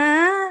mean,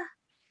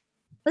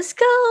 let's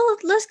go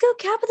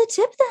cap of the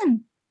tip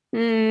then.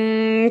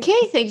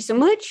 Okay, thank you so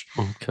much.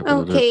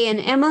 Okay, and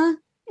Emma?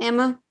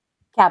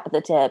 Cap of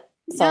the tip.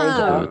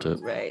 Sorry, Joe.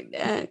 Right.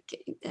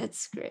 Okay,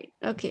 that's great.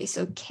 Okay,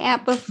 so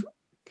cap of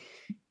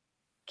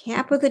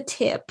the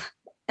tip.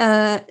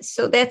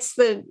 So that's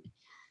the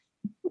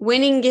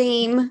winning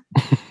game.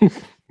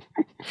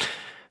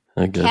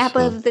 I guess cap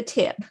of the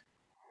tip.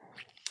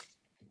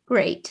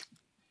 Great.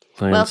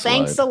 Well,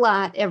 thanks a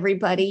lot,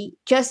 everybody.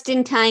 Just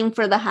in time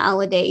for the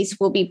holidays,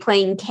 we'll be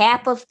playing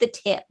Cap of the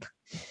Tip.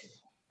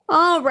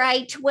 All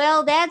right.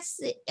 Well, that's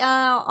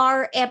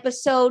our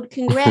episode.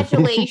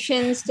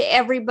 Congratulations to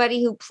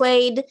everybody who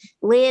played.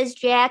 Liz,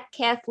 Jack,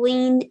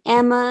 Kathleen,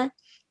 Emma,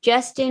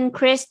 Justin,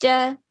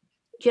 Krista,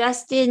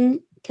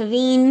 Justin,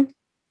 Kaveen.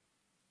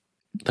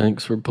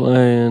 Thanks for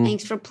playing.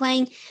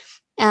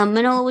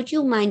 Manolo, would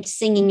you mind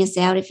singing us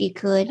out if you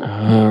could?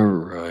 All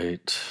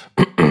right.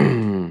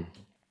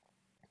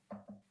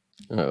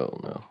 Oh,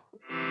 no.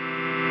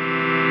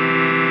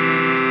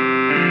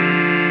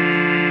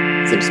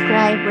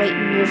 Subscribe, rate,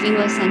 and review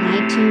us on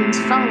iTunes.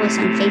 Follow us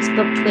on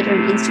Facebook, Twitter,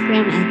 and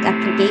Instagram at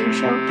Dr. Game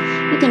Show.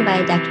 You can buy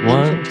a Dr.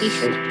 Game Show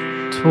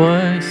t-shirt.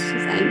 Twice.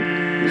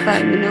 Designed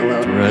by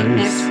Manolo at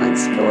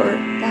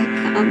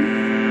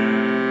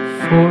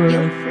MaxFunStore.com.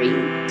 Feel free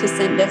to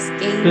send us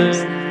games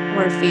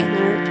or fan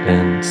art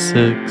and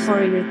 6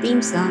 or your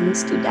theme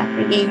songs to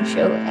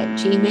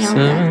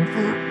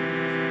drgameshow@gmail.com.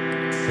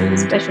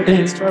 Special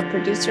thanks to our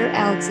producer,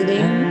 Alex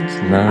Adair,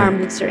 our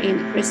mixer,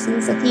 Andy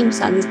Christens. The theme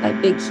song is by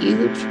Big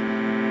Huge.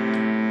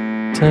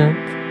 10th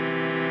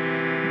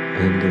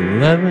and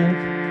 11th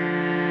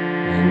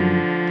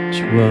and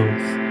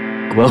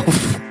 12th.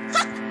 Guelph.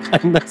 I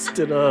messed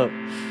it up.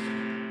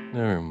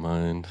 Never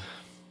mind.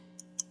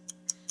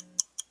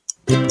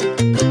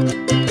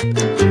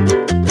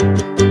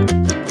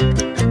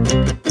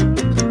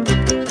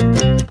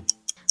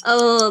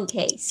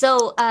 Okay,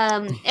 so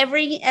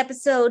every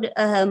episode,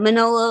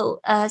 Manolo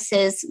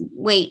says,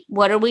 "Wait,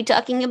 what are we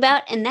talking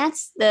about?" And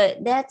that's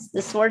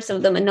the source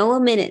of the Manolo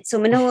Minute. So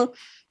Manolo,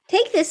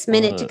 take this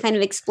minute to kind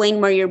of explain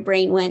where your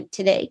brain went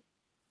today.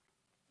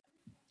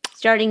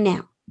 Starting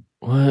now.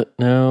 What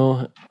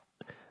now?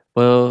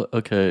 Well,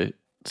 okay.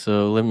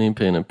 So let me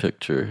paint a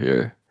picture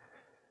here.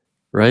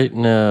 Right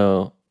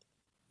now,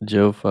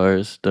 Joe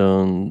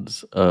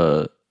Firestone's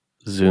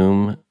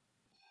Zoom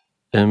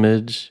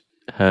image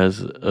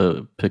has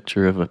a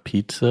picture of a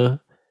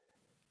pizza,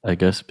 I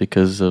guess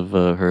because of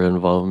her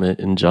involvement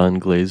in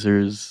John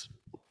Glazer's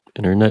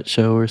internet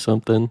show or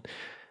something.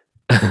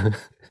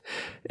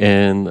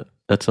 And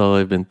that's all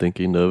I've been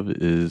thinking of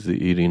is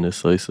eating a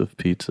slice of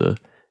pizza.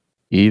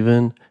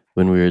 Even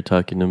when we were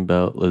talking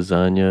about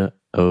lasagna,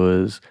 I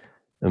was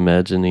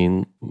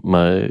imagining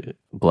my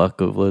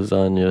block of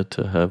lasagna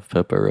to have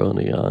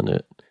pepperoni on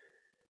it.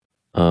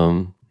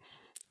 And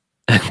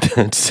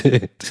that's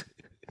it.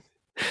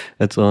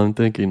 That's all I'm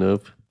thinking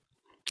of.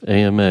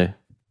 AMA.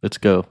 Let's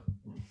go.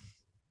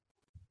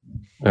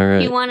 All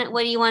right.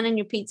 What do you want on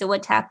your pizza?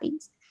 What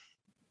toppings?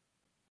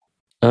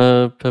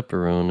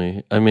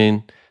 Pepperoni. I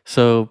mean,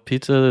 so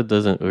pizza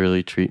doesn't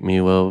really treat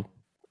me well.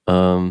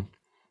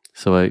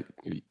 So I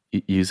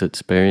use it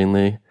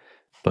sparingly,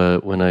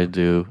 but when I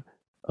do,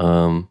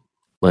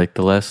 like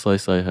the last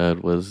slice I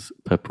had was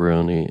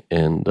pepperoni,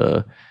 and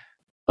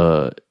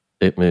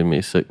it made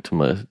me sick to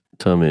my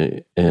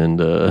tummy and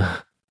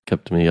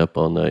kept me up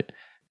all night.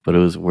 But it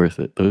was worth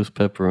it. Those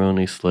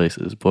pepperoni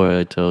slices, boy,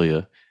 I tell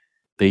you,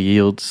 they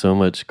yield so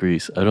much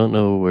grease. I don't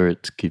know where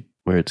it's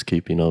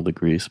keeping all the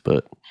grease,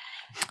 but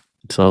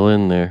it's all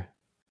in there,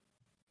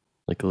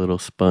 like a little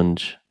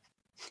sponge,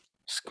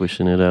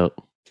 squishing it out,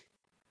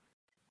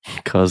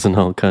 causing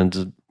all kinds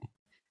of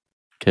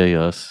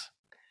chaos.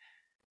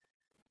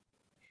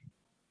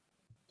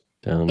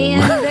 And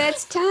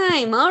that's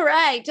time. All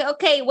right.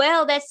 Okay.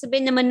 Well, that's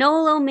been the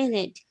Manolo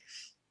Minute.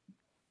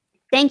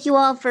 Thank you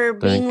all for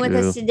being with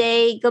us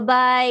today.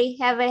 Goodbye.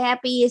 Have a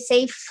happy,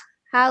 safe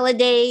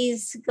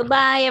holidays.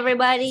 Goodbye,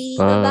 everybody.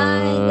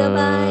 Goodbye.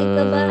 Goodbye.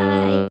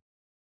 Goodbye.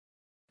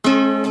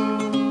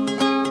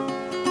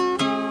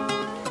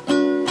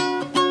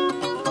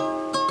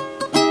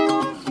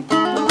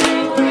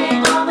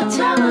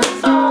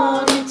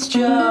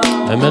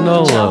 I'm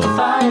Manolo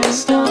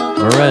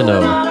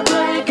Moreno.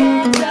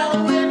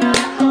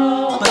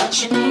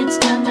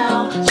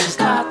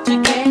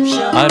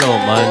 I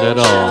don't mind at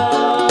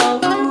all.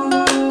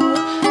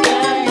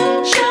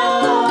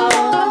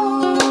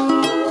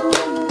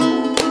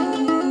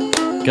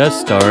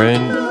 Guest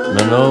starring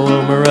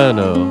Manolo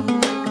Moreno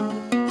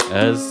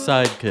as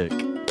sidekick.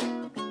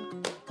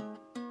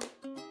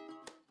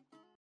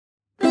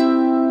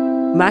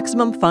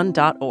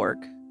 MaximumFun.org.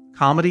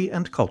 Comedy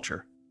and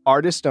culture.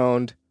 Artist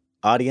owned.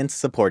 Audience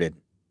supported.